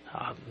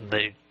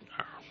 They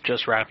are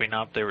just wrapping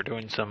up. They were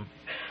doing some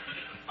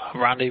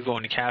rendezvous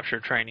and capture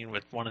training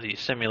with one of these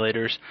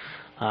simulators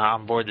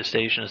on board the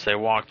station as they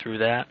walk through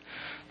that.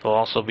 They'll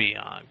also be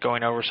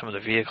going over some of the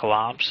vehicle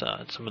ops,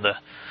 some of the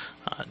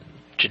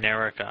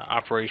generic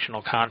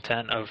operational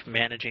content of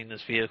managing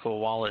this vehicle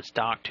while it's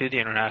docked to the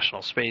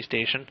International Space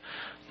Station.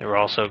 They were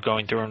also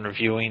going through and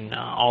reviewing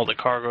all the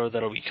cargo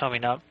that will be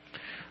coming up.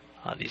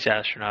 These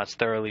astronauts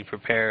thoroughly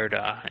prepared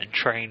and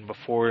trained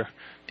before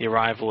the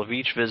arrival of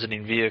each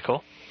visiting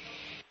vehicle.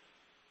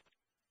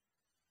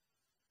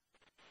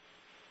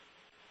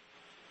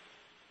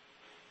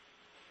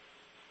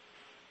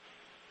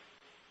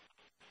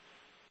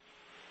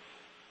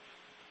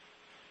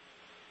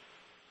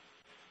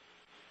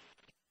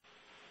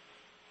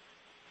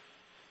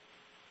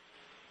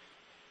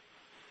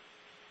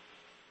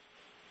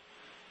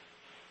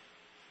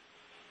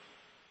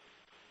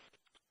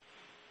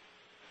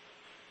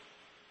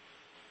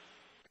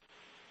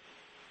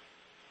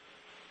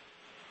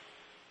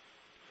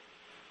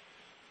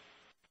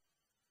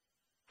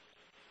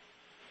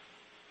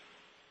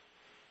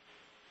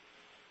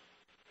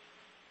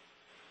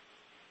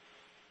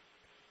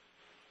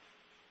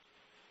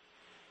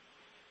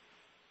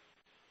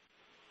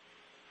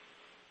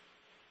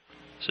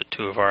 So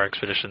two of our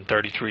Expedition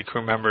 33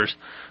 crew members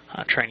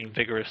training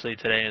vigorously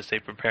today as they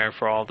prepare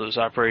for all those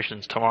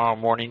operations tomorrow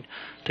morning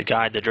to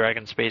guide the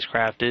Dragon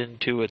spacecraft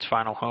into its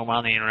final home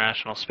on the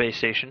International Space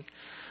Station.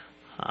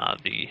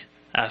 The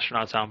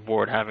astronauts on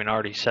board having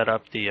already set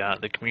up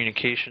the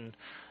communication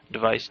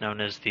device known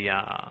as the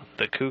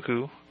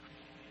Cuckoo,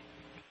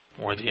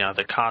 or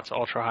the COTS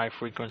Ultra High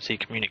Frequency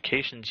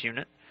Communications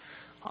Unit.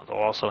 They'll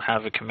also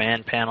have a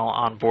command panel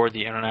on board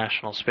the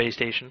International Space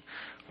Station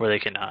where they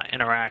can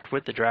interact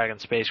with the Dragon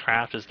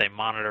spacecraft as they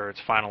monitor its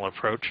final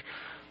approach.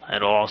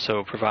 It'll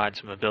also provide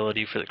some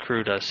ability for the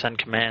crew to send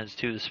commands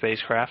to the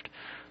spacecraft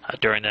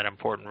during that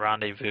important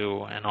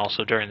rendezvous and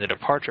also during the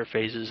departure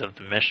phases of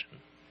the mission.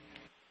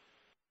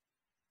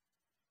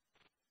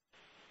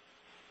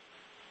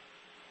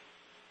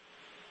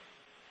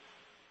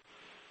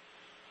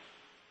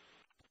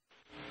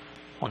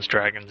 Once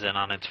Dragon's in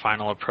on its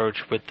final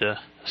approach with the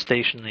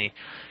station, the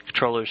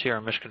controllers here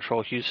in Mission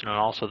Control Houston and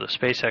also the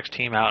SpaceX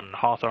team out in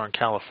Hawthorne,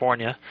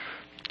 California,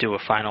 do a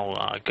final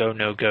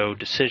go-no-go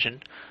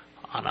decision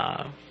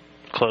on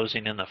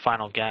closing in the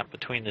final gap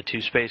between the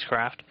two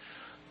spacecraft.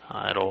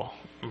 It'll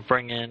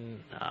bring in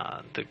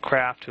the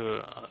craft to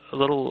a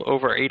little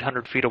over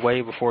 800 feet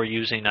away before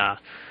using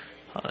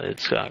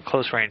its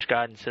close-range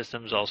guidance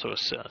systems, also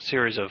a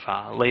series of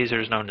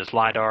lasers known as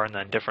LiDAR, and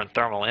then different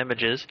thermal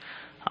images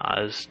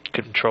as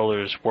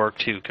controllers work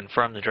to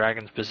confirm the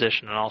Dragon's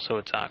position and also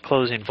its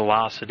closing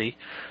velocity.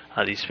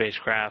 These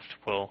spacecraft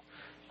will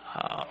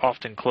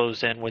often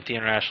close in with the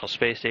International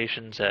Space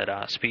Stations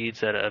at speeds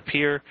that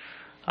appear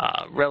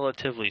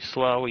relatively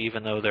slow,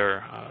 even though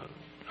they're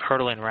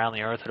hurtling around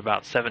the Earth at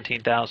about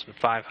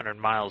 17,500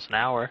 miles an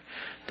hour.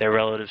 Their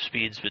relative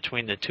speeds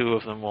between the two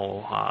of them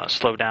will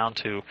slow down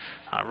to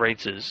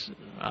rates as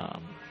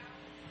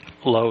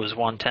low as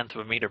 1/10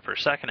 of a meter per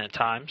second at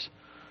times.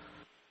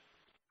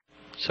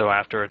 So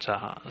after it's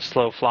a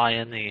slow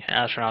fly-in, the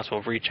astronauts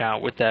will reach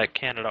out with that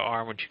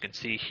Canadarm, which you can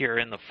see here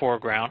in the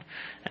foreground,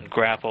 and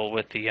grapple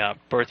with the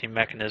berthing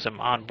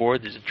mechanism on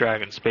board the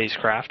Dragon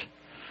spacecraft.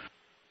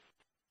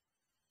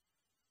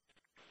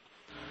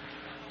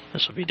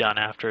 This will be done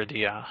after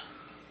the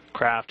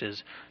craft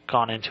has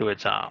gone into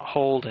its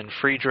hold and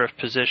free drift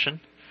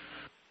position.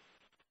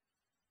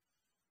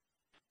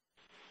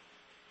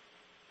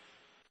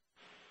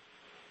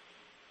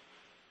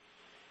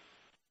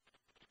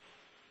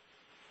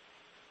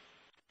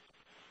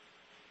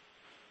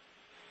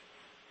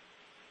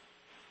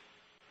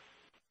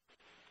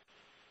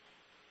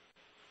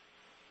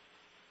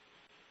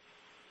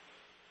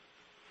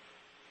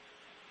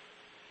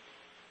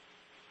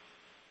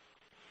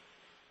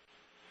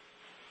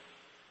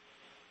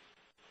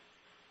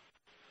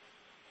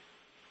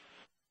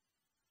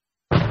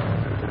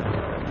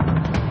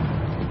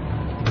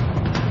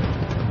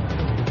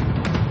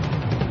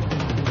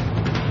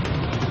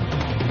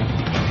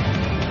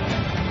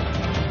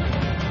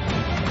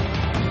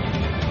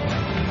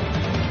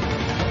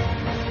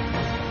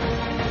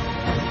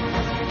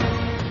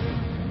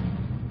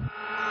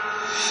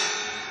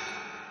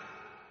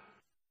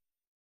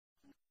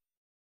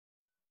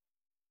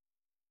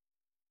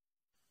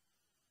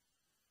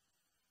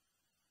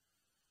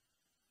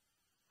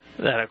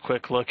 Then a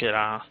quick look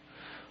at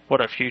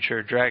what a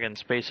future Dragon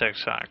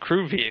SpaceX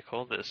crew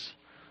vehicle, this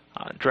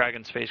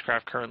Dragon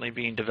spacecraft currently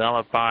being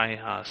developed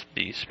by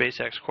the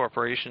SpaceX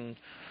Corporation,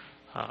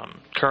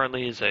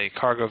 currently is a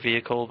cargo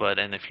vehicle, but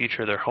in the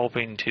future they're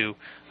hoping to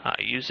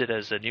use it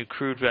as a new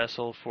crewed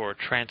vessel for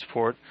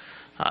transport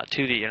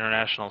to the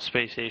International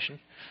Space Station.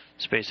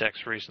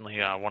 SpaceX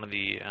recently one of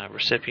the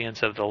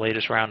recipients of the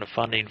latest round of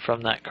funding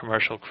from that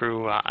commercial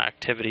crew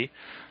activity,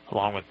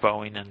 along with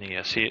Boeing and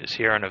the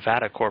Sierra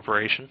Nevada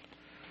Corporation.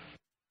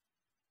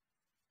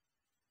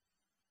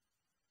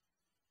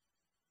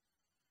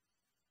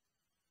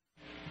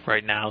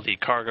 Right now, the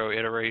cargo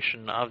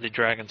iteration of the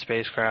Dragon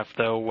spacecraft,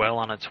 though, well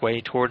on its way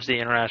towards the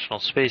International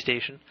Space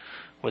Station,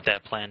 with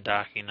that planned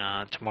docking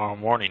tomorrow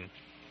morning.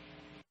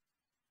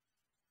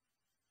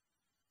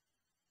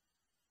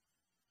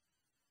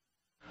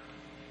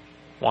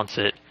 Once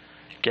it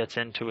gets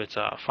into its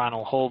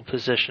final hold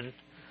position,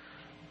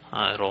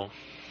 it'll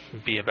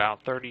be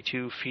about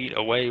 32 feet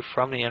away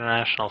from the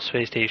International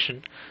Space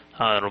Station.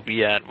 It'll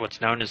be at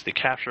what's known as the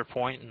capture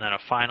point, and then a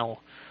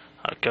final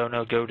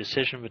go-no-go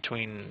decision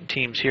between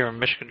teams here in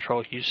Mission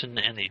Control Houston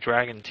and the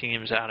Dragon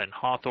teams out in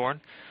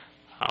Hawthorne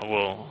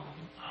will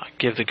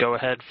give the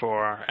go-ahead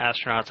for our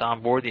astronauts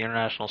on board the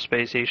International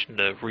Space Station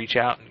to reach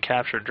out and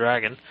capture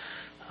Dragon.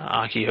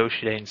 Aki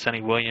Hoshide and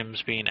Sonny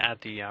Williams being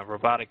at the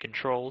robotic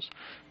controls.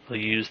 They'll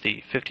use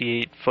the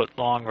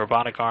 58-foot-long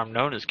robotic arm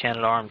known as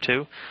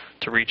Canadarm2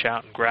 to reach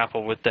out and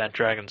grapple with that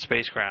Dragon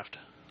spacecraft.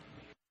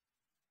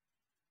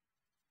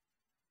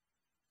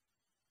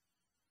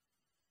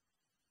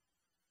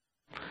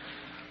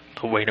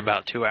 They'll wait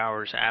about 2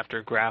 hours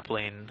after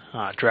grappling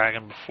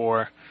Dragon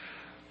before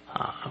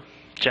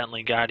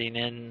gently guiding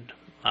in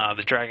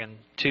the Dragon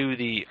to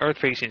the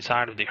Earth-facing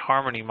side of the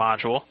Harmony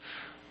module.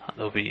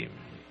 They'll be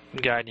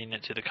guiding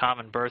it to the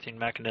common berthing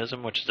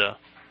mechanism, which is a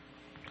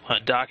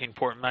docking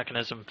port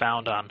mechanism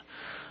found on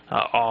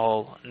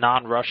all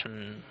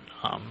non-Russian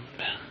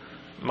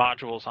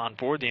modules on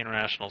board the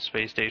International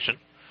Space Station.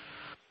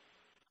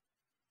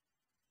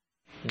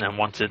 And then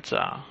once it's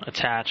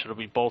attached, it'll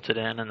be bolted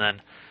in, and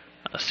then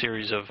a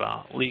series of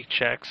leak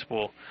checks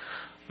will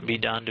be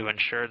done to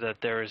ensure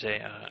that there is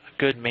a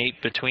good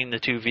mate between the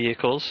two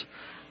vehicles.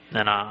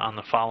 Then on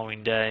the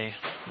following day,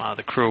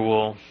 the crew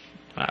will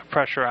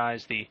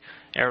pressurize the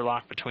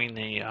airlock between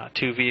the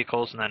two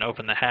vehicles and then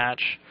open the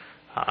hatch.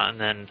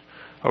 And then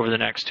over the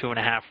next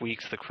 2.5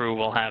 weeks, the crew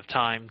will have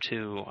time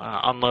to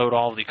unload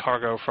all of the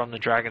cargo from the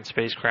Dragon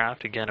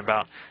spacecraft. Again,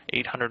 about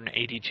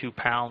 882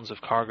 pounds of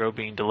cargo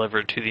being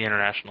delivered to the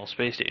International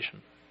Space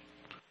Station.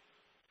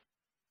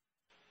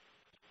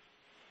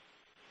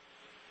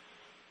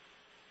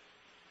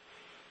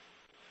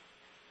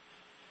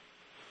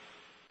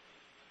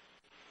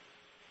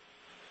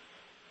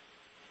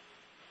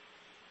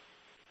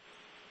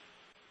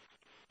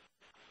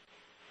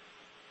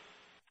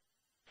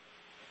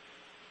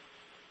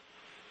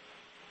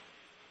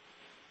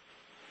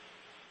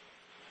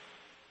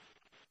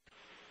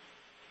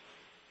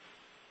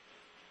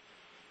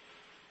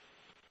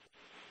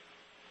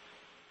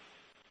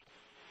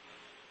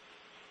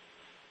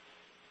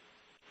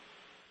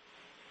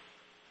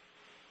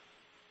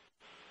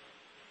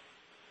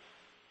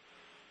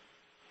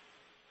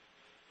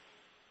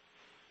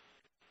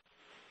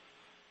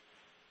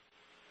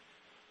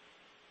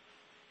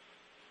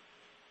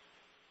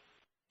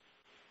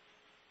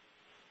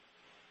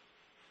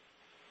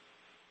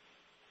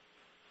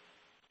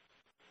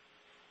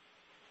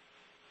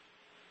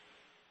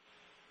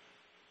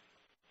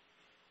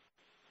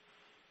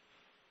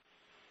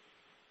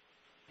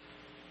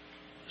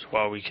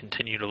 while we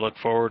continue to look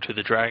forward to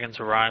the Dragon's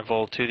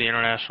arrival to the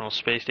International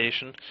Space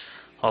Station.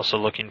 Also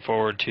looking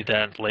forward to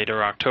that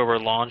later October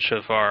launch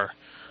of our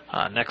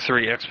next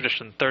 3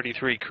 Expedition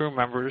 33 crew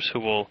members who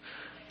will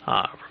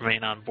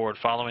remain on board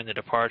following the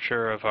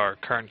departure of our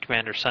current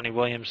Commander Sonny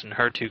Williams and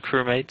her 2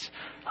 crewmates,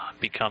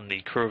 become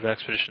the crew of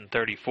Expedition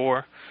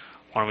 34.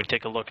 Why don't we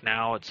take a look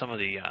now at some of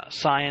the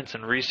science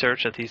and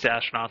research that these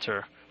astronauts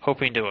are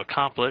hoping to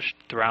accomplish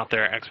throughout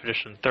their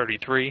Expedition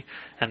 33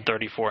 and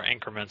 34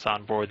 increments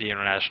on board the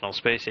International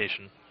Space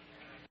Station.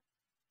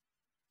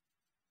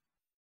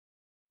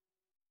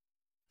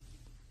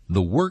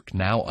 The work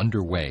now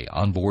underway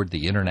on board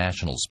the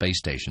International Space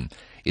Station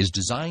is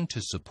designed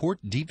to support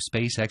deep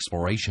space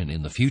exploration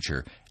in the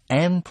future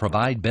and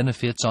provide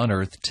benefits on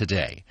Earth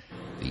today.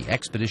 The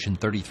Expedition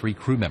 33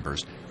 crew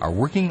members are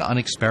working on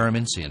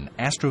experiments in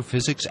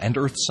astrophysics and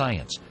Earth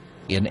science,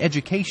 in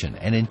education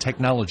and in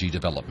technology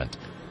development,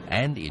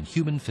 and in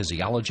human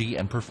physiology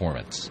and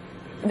performance.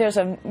 There's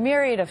a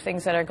myriad of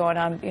things that are going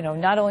on,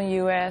 not only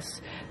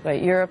U.S.,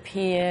 but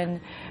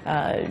European,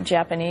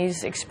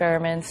 Japanese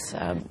experiments.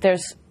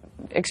 There's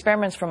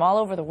experiments from all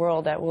over the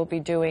world that we'll be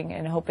doing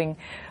and hoping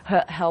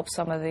help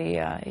some of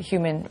the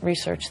human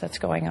research that's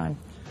going on.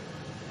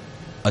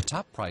 A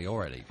top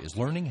priority is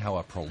learning how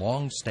a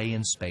prolonged stay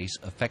in space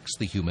affects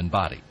the human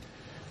body.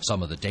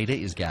 Some of the data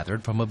is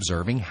gathered from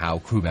observing how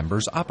crew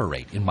members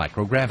operate in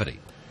microgravity.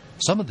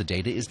 Some of the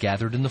data is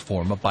gathered in the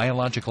form of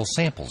biological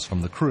samples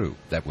from the crew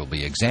that will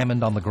be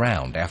examined on the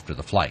ground after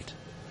the flight.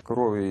 We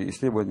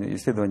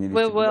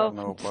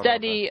will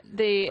study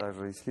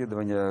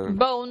the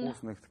bone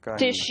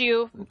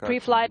tissue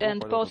pre-flight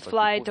and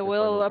post-flight.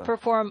 We'll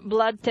perform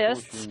blood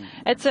tests.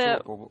 It's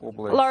a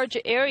large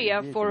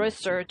area for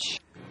research.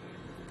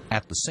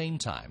 At the same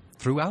time,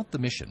 throughout the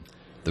mission,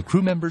 the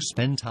crew members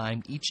spend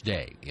time each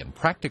day in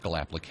practical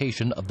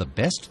application of the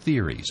best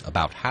theories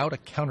about how to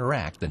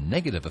counteract the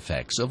negative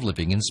effects of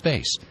living in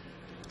space,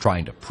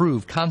 trying to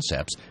prove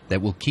concepts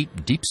that will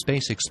keep deep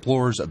space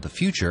explorers of the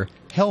future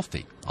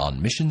healthy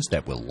on missions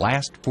that will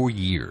last for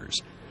years.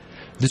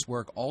 This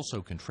work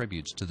also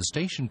contributes to the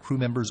station crew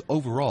members'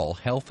 overall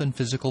health and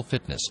physical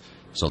fitness,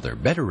 so they're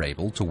better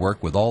able to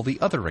work with all the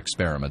other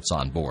experiments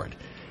on board,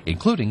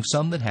 including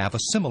some that have a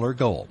similar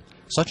goal,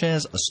 such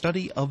as a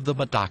study of the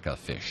Medaka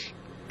fish.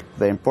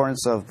 The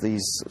importance of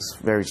these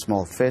very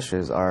small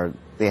fishes are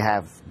they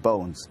have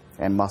bones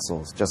and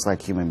muscles, just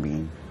like human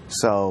beings.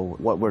 So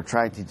what we're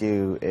trying to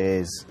do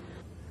is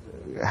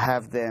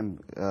have them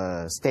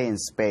stay in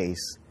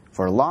space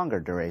for a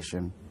longer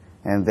duration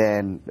and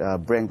then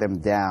bring them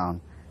down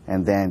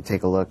and then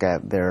take a look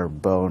at their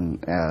bone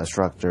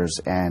structures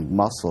and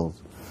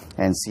muscles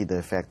and see the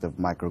effect of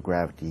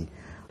microgravity.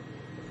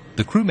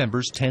 The crew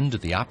members tend to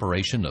the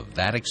operation of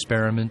that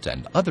experiment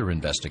and other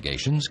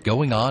investigations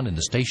going on in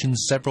the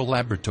station's several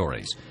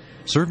laboratories,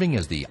 serving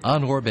as the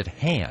on-orbit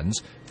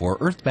hands for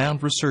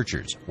Earthbound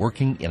researchers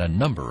working in a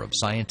number of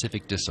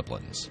scientific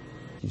disciplines.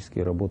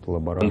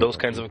 And those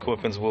kinds of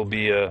equipments will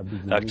be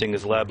acting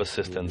as lab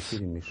assistants.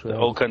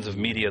 All kinds of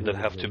media that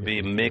have to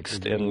be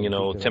mixed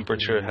and,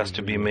 temperature has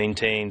to be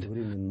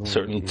maintained.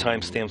 Certain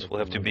timestamps will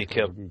have to be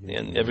kept.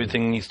 And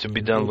everything needs to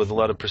be done with a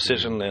lot of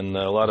precision and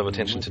a lot of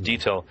attention to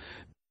detail.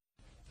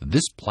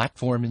 This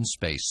platform in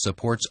space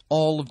supports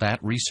all of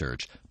that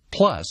research,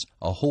 plus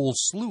a whole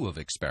slew of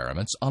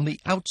experiments on the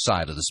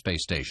outside of the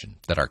space station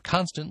that are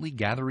constantly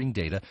gathering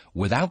data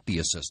without the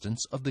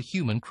assistance of the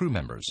human crew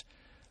members.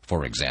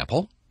 For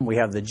example, we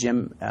have the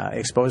GEM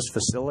exposed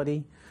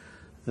facility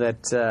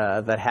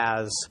that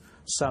has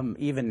some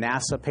even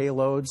NASA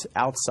payloads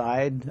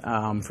outside.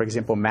 For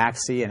example,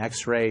 MAXI, an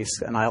X-ray,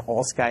 an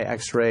all-sky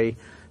X-ray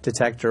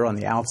detector on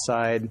the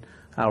outside.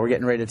 We're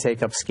getting ready to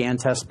take up scan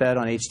test bed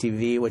on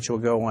HTV, which will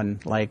go on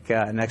like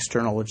an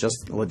external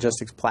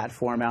logistics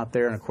platform out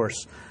there, and of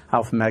course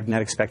alpha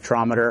magnetic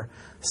spectrometer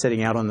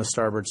sitting out on the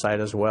starboard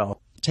side as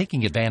well.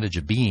 Taking advantage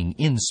of being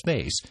in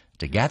space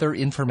to gather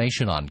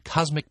information on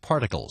cosmic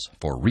particles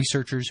for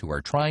researchers who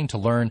are trying to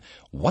learn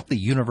what the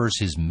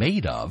universe is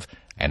made of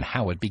and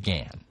how it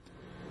began.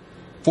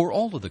 For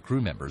all of the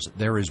crew members,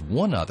 there is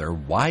one other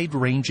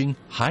wide-ranging,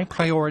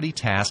 high-priority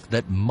task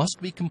that must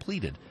be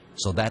completed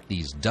so that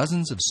these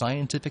dozens of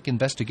scientific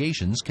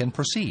investigations can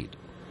proceed.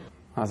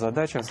 And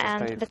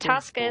the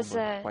task is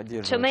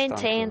to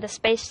maintain the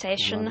space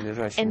station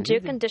in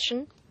due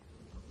condition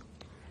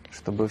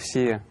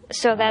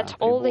so that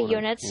all the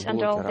units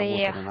and all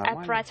the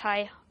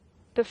apparatus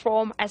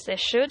perform as they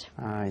should.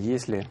 And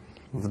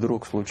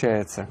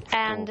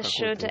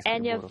should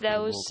any of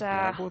those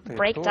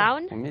break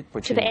down,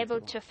 to be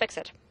able to fix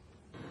it.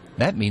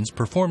 That means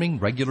performing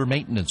regular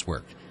maintenance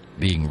work,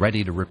 being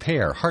ready to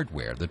repair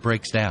hardware that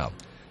breaks down,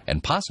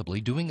 and possibly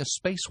doing a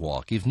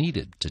spacewalk if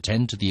needed to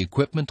tend to the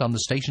equipment on the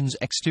station's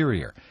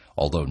exterior,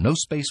 although no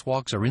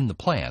spacewalks are in the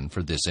plan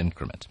for this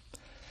increment.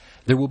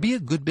 There will be a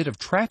good bit of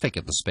traffic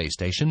at the space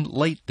station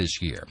late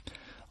this year.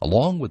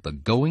 Along with the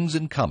goings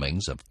and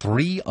comings of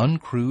 3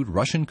 uncrewed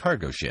Russian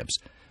cargo ships,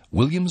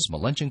 Williams,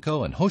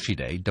 Malenchenko, and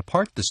Hoshide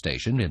depart the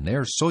station in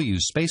their Soyuz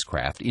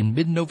spacecraft in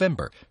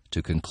mid-November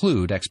to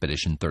conclude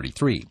Expedition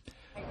 33.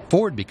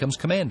 Ford becomes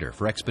commander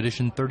for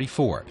Expedition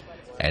 34,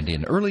 and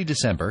in early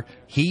December,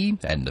 he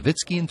and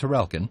Novitsky and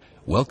Tarelkin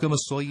welcome a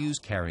Soyuz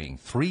carrying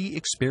 3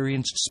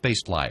 experienced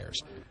space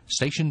flyers,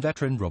 station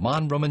veteran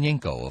Roman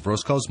Romanenko of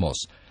Roscosmos,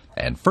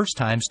 and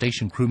first-time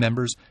station crew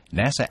members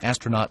NASA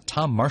astronaut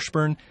Tom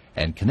Marshburn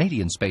and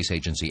Canadian Space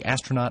Agency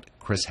astronaut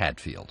Chris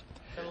Hadfield.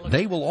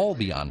 They will all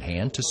be on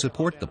hand to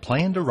support the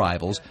planned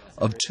arrivals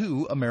of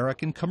 2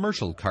 American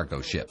commercial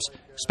cargo ships,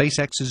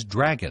 SpaceX's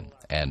Dragon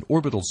and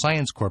Orbital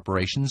Science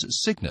Corporation's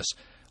Cygnus,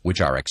 which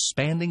are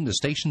expanding the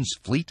station's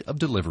fleet of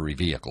delivery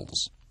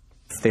vehicles.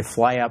 They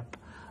fly up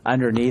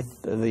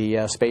underneath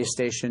the space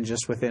station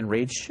just within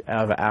reach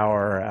of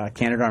our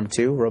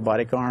Canadarm2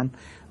 robotic arm.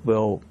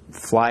 We'll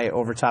fly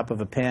over top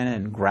of a pin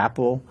and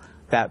grapple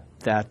that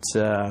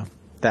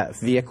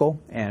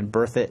vehicle and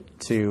berth it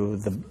to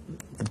the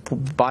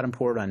bottom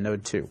port on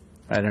Node 2,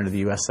 right under the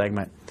U.S.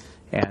 segment,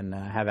 and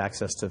have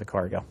access to the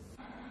cargo.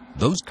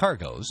 Those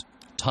cargoes,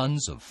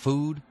 tons of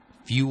food,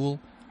 fuel,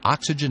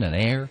 oxygen and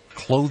air,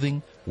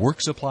 clothing,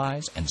 work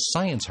supplies, and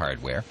science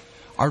hardware,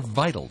 are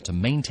vital to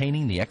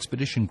maintaining the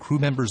expedition crew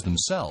members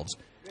themselves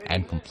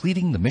and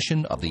completing the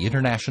mission of the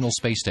International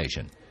Space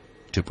Station,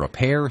 to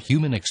prepare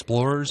human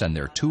explorers and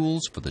their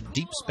tools for the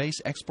deep space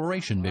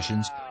exploration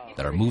missions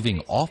that are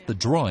moving off the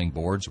drawing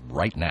boards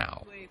right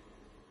now.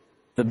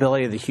 The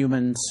ability of the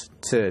humans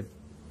to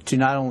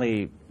not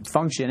only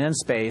function in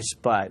space,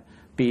 but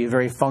be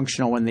very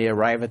functional when they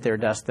arrive at their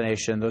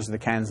destination. Those are the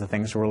kinds of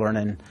things we're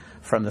learning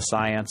from the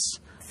science.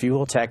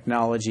 Fuel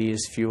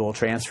technologies, fuel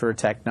transfer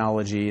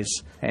technologies,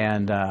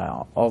 and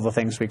all the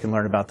things we can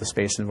learn about the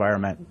space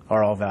environment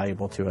are all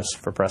valuable to us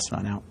for pressing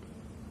on out.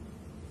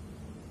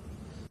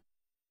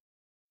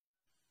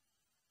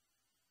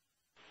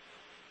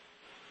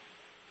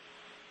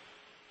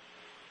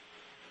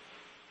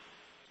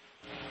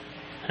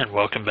 And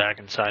welcome back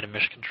inside of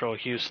Mission Control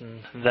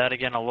Houston. That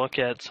again, a look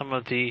at some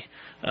of the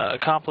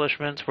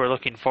accomplishments we're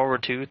looking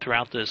forward to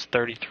throughout this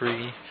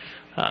 34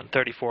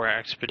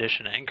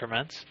 expedition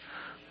increments.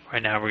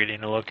 Right now we're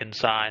getting a look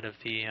inside of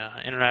the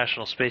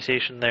International Space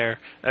Station there.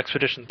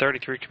 Expedition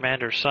 33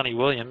 Commander Sunny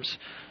Williams,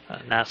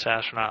 NASA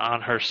astronaut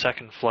on her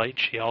second flight.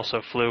 She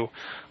also flew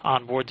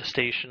on board the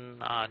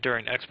station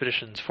during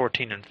Expeditions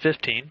 14 and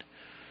 15.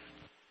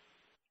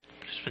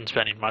 She's been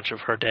spending much of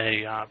her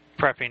day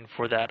prepping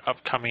for that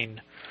upcoming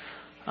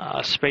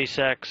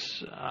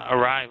SpaceX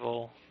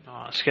arrival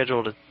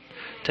scheduled to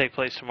take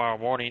place tomorrow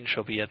morning.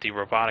 She'll be at the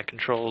robotic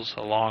controls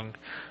along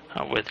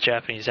with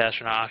Japanese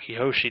astronaut Aki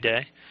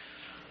Hoshide.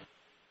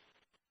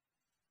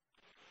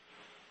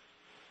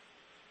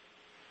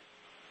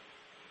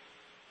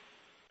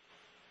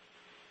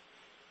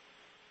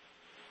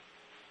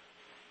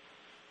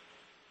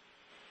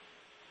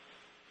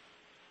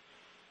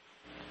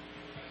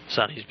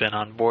 Sunny's been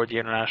on board the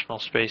International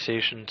Space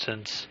Station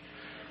since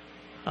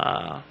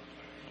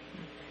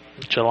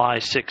July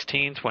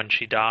 16th when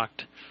she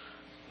docked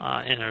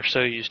in her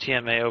Soyuz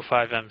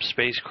TMA-05M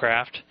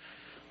spacecraft.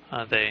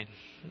 They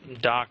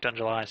docked on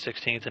July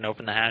 16th and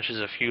opened the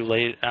hatches a few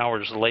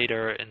hours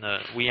later in the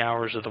wee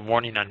hours of the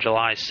morning on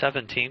July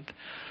 17th.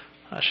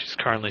 She's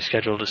currently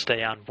scheduled to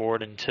stay on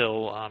board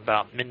until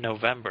about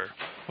mid-November,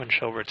 when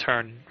she'll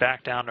return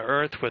back down to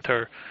Earth with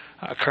her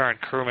current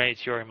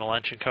crewmates Yuri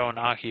Malenchenko and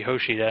Aki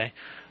Hoshide,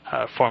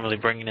 formally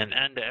bringing an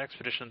end to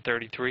Expedition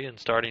 33 and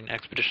starting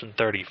Expedition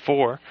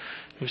 34,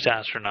 whose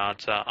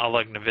astronauts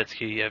Oleg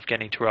Novitsky,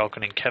 Evgeny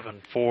Tarelkin, and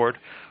Kevin Ford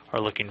are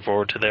looking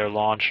forward to their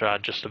launch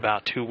just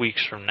about 2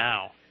 weeks from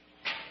now.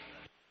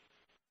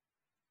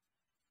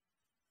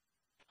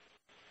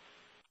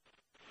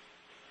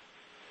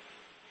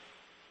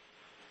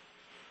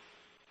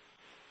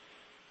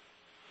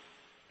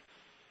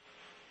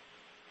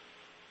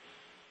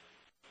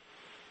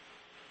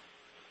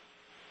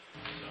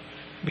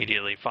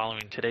 Immediately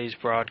following today's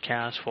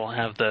broadcast, we'll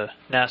have the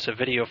NASA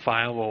video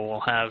file where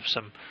we'll have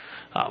some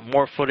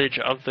more footage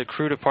of the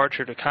crew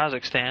departure to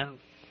Kazakhstan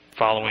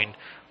following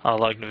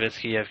Oleg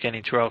Novitsky,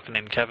 Evgeny Tarelkin,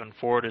 and Kevin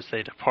Ford as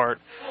they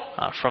depart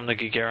from the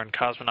Gagarin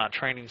Cosmonaut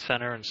Training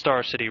Center in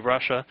Star City,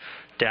 Russia,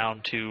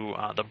 down to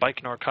the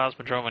Baikonur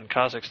Cosmodrome in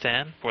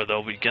Kazakhstan, where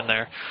they'll begin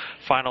their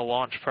final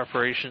launch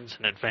preparations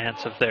in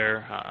advance of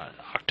their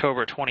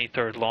October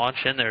 23rd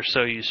launch in their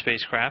Soyuz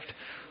spacecraft.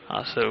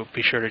 So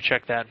be sure to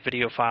check that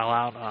video file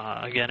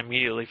out, again,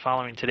 immediately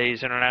following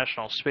today's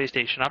International Space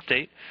Station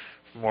update,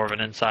 for more of an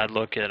inside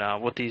look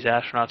at what these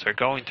astronauts are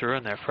going through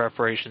and their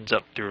preparations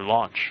up through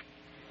launch.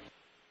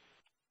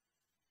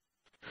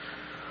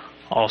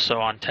 Also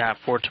on tap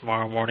for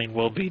tomorrow morning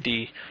will be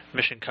the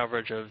mission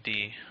coverage of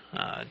the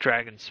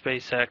Dragon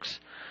SpaceX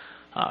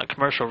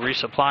commercial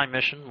resupply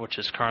mission, which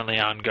is currently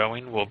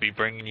ongoing. We'll be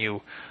bringing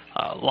you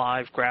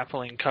live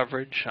grappling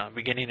coverage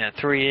beginning at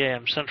 3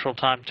 a.m. Central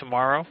Time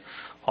tomorrow.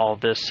 All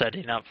of this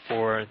setting up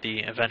for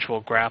the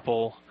eventual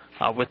grapple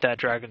with that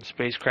Dragon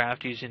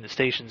spacecraft using the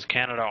station's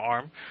Canada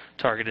arm,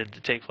 targeted to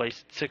take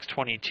place at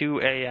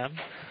 6:22 a.m.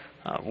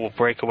 will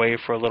break away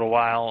for a little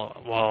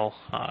while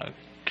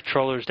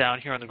controllers down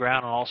here on the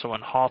ground and also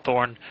in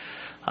Hawthorne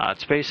at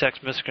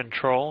SpaceX Mission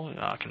Control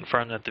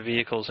confirm that the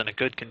vehicle is in a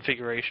good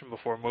configuration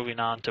before moving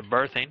on to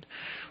berthing.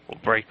 We'll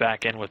break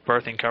back in with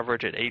berthing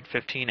coverage at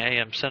 8:15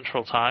 a.m.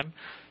 Central Time,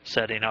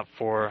 setting up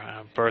for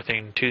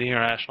berthing to the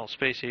International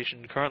Space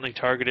Station, currently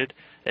targeted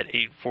at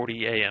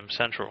 8:40 a.m.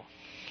 Central.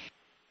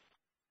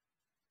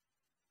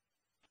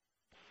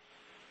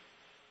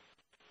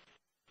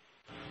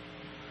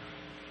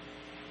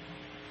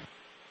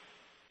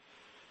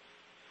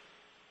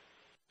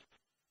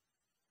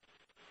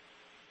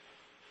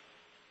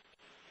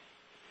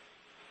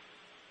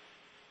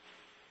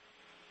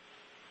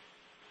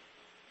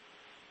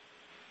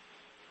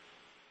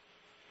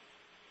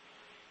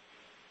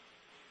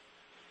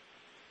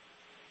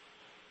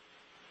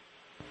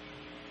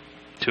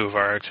 Two of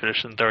our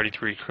Expedition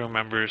 33 crew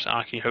members,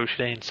 Aki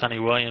Hoshide and Sonny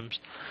Williams,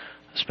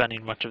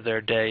 spending much of their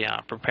day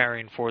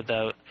preparing for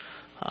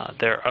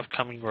their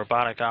upcoming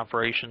robotic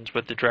operations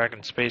with the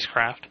Dragon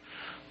spacecraft.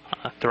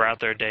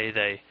 Throughout their day,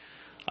 they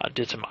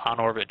did some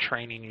on-orbit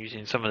training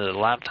using some of the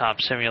laptop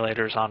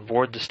simulators on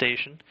board the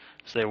station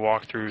as they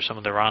walk through some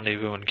of the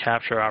rendezvous and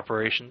capture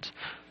operations.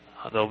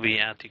 They'll be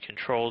at the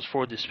controls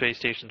for the space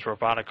station's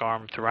robotic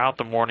arm throughout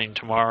the morning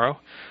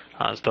tomorrow,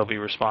 as they'll be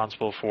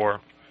responsible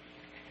for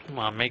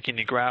making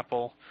the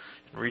grapple,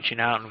 reaching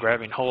out and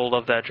grabbing hold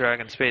of that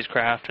Dragon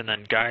spacecraft, and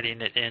then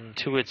guiding it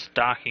into its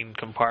docking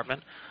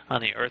compartment on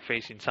the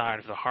Earth-facing side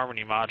of the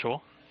Harmony module.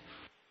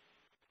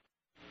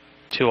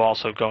 Two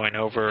also going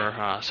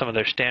over some of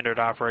their standard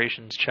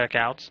operations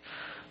checkouts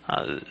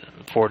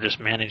for just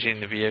managing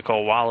the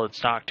vehicle while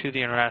it's docked to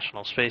the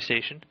International Space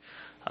Station.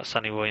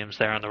 Sonny Williams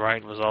there on the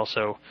right was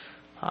also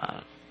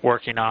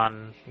working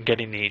on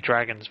getting the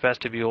Dragon's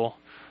vestibule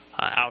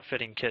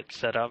outfitting kit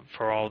set up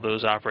for all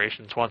those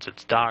operations once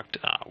it's docked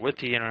with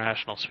the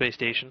International Space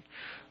Station.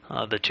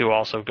 The two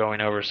also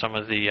going over some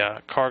of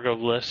the cargo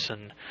lists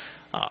and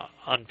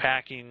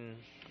unpacking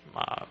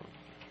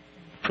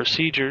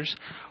procedures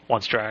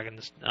once Dragon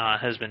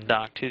has been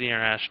docked to the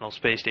International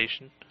Space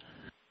Station.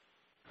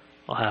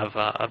 We'll have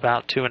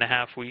about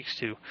 2.5 weeks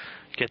to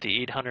get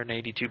the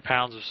 882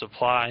 pounds of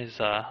supplies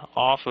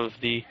off of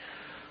the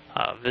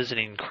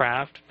visiting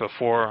craft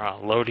before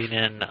loading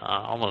in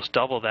almost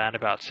double that,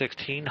 about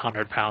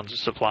 1,600 pounds of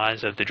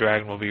supplies that the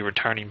Dragon will be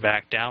returning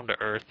back down to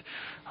Earth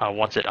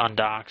once it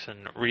undocks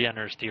and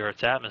re-enters the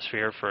Earth's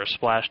atmosphere for a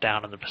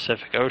splashdown in the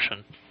Pacific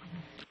Ocean.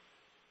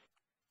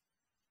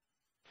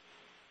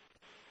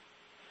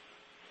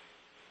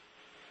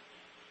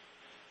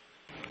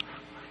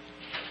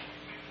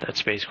 That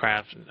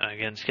spacecraft,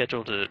 again,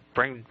 scheduled to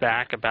bring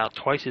back about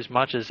twice as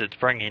much as it's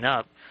bringing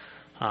up.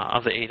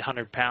 Of the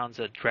 800 pounds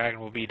that Dragon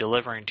will be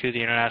delivering to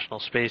the International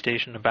Space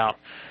Station, about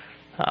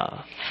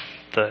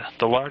the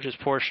largest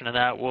portion of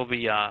that will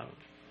be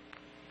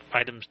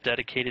items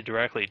dedicated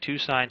directly to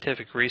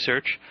scientific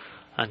research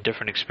on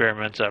different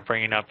experiments,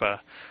 bringing up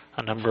a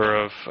number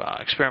of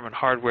experiment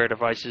hardware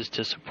devices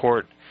to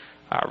support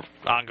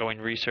ongoing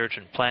research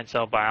in plant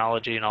cell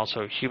biology and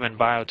also human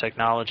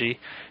biotechnology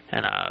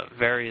and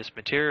various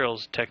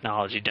materials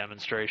technology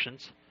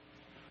demonstrations.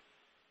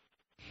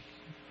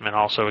 And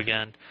also,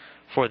 again,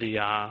 for the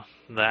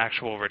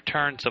actual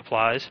return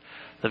supplies,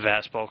 the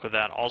vast bulk of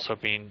that also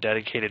being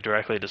dedicated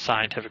directly to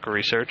scientific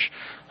research.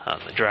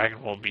 The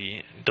Dragon will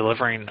be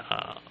delivering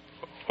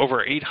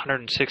over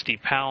 860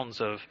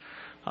 pounds of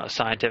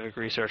scientific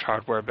research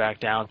hardware back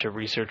down to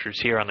researchers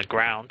here on the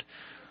ground.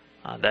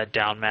 That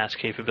down mass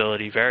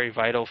capability very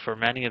vital for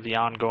many of the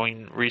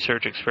ongoing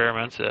research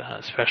experiments,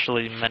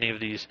 especially many of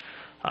these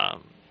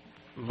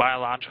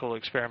biological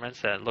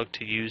experiments that look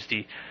to use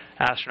the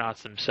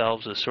astronauts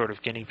themselves as sort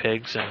of guinea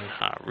pigs and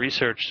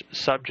research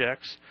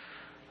subjects.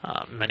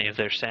 Many of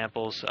their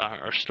samples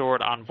are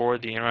stored on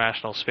board the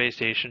International Space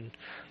Station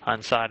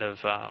inside of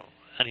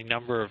any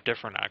number of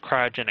different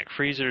cryogenic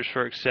freezers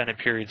for extended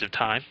periods of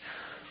time.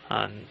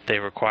 They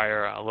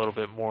require a little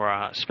bit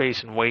more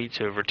space and weight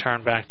to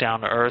return back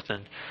down to Earth,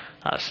 and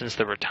since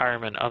the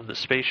retirement of the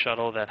space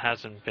shuttle, that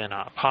hasn't been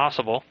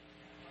possible.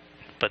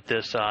 But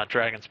this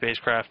Dragon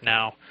spacecraft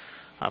now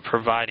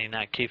providing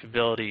that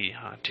capability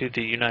to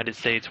the United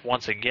States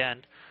once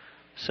again.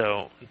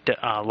 So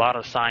a lot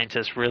of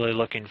scientists really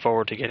looking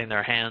forward to getting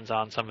their hands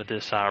on some of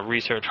this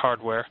research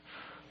hardware.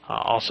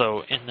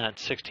 Also in that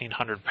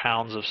 1,600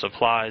 pounds of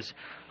supplies,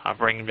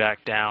 bringing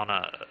back down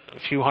a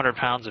few hundred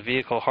pounds of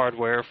vehicle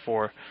hardware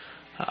for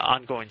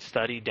ongoing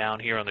study down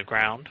here on the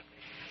ground.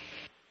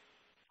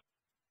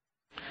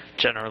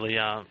 Generally,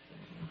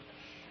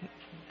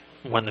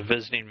 when the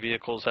visiting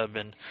vehicles have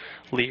been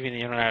leaving the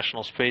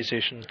International Space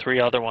Station, 3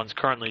 other ones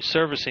currently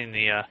servicing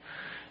the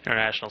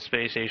International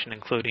Space Station,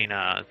 including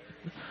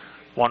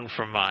one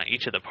from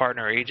each of the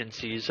partner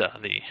agencies,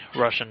 the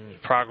Russian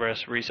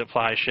Progress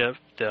resupply ship,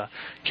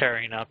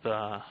 carrying up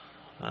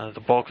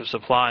the bulk of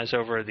supplies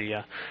over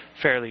the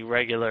fairly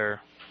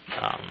regular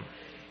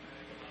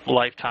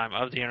lifetime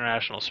of the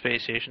International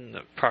Space Station.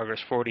 The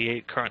Progress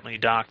 48 currently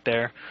docked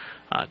there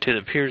to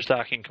the Pirs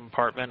docking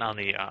compartment on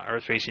the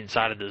Earth-facing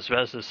side of the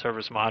Zvezda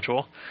service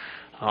module.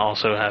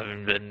 Also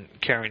having been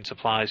carrying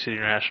supplies to the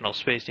International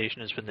Space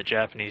Station has been the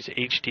Japanese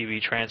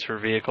HTV transfer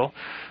vehicle,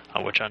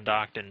 which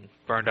undocked and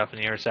burned up in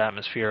the Earth's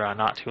atmosphere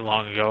not too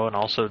long ago, and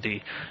also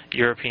the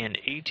European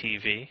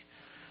ATV.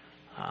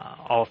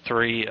 All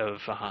three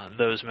of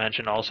those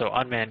mentioned, also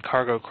unmanned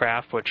cargo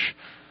craft, which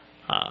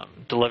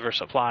deliver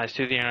supplies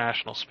to the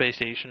International Space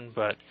Station,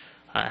 but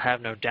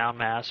have no down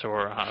mass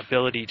or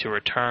ability to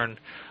return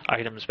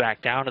items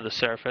back down to the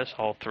surface.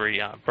 All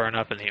three burn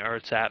up in the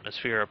Earth's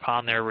atmosphere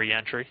upon their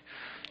re-entry.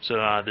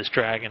 So this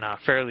Dragon,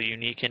 fairly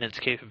unique in its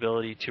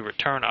capability to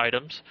return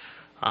items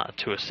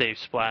to a safe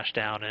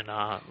splashdown in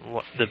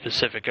the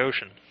Pacific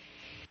Ocean.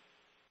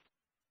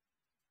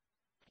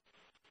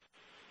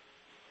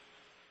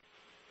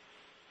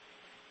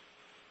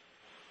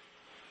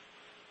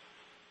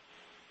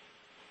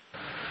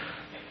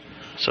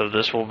 So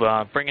this will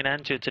bring an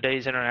end to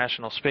today's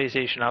International Space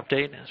Station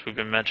update. As we've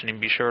been mentioning,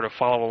 be sure to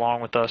follow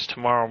along with us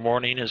tomorrow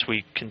morning as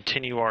we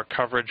continue our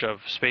coverage of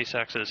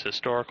SpaceX's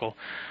historical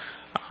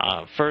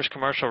first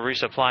commercial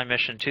resupply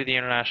mission to the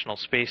International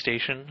Space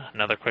Station.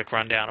 Another quick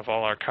rundown of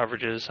all our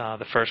coverages.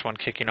 The first one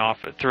kicking off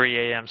at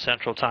 3 a.m.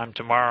 Central Time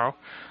tomorrow.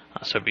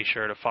 So be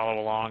sure to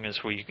follow along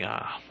as we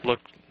look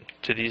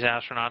to these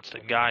astronauts to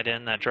guide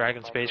in that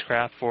Dragon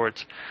spacecraft for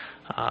its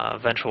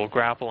eventual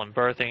grapple and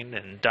berthing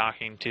and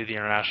docking to the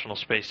International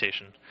Space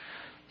Station.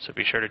 So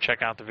be sure to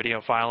check out the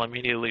video file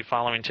immediately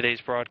following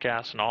today's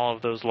broadcast and all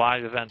of those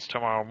live events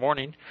tomorrow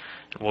morning.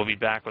 And we'll be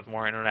back with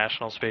more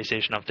International Space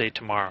Station update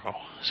tomorrow.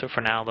 So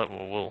for now,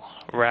 we'll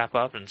wrap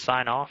up and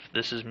sign off.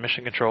 This is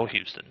Mission Control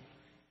Houston.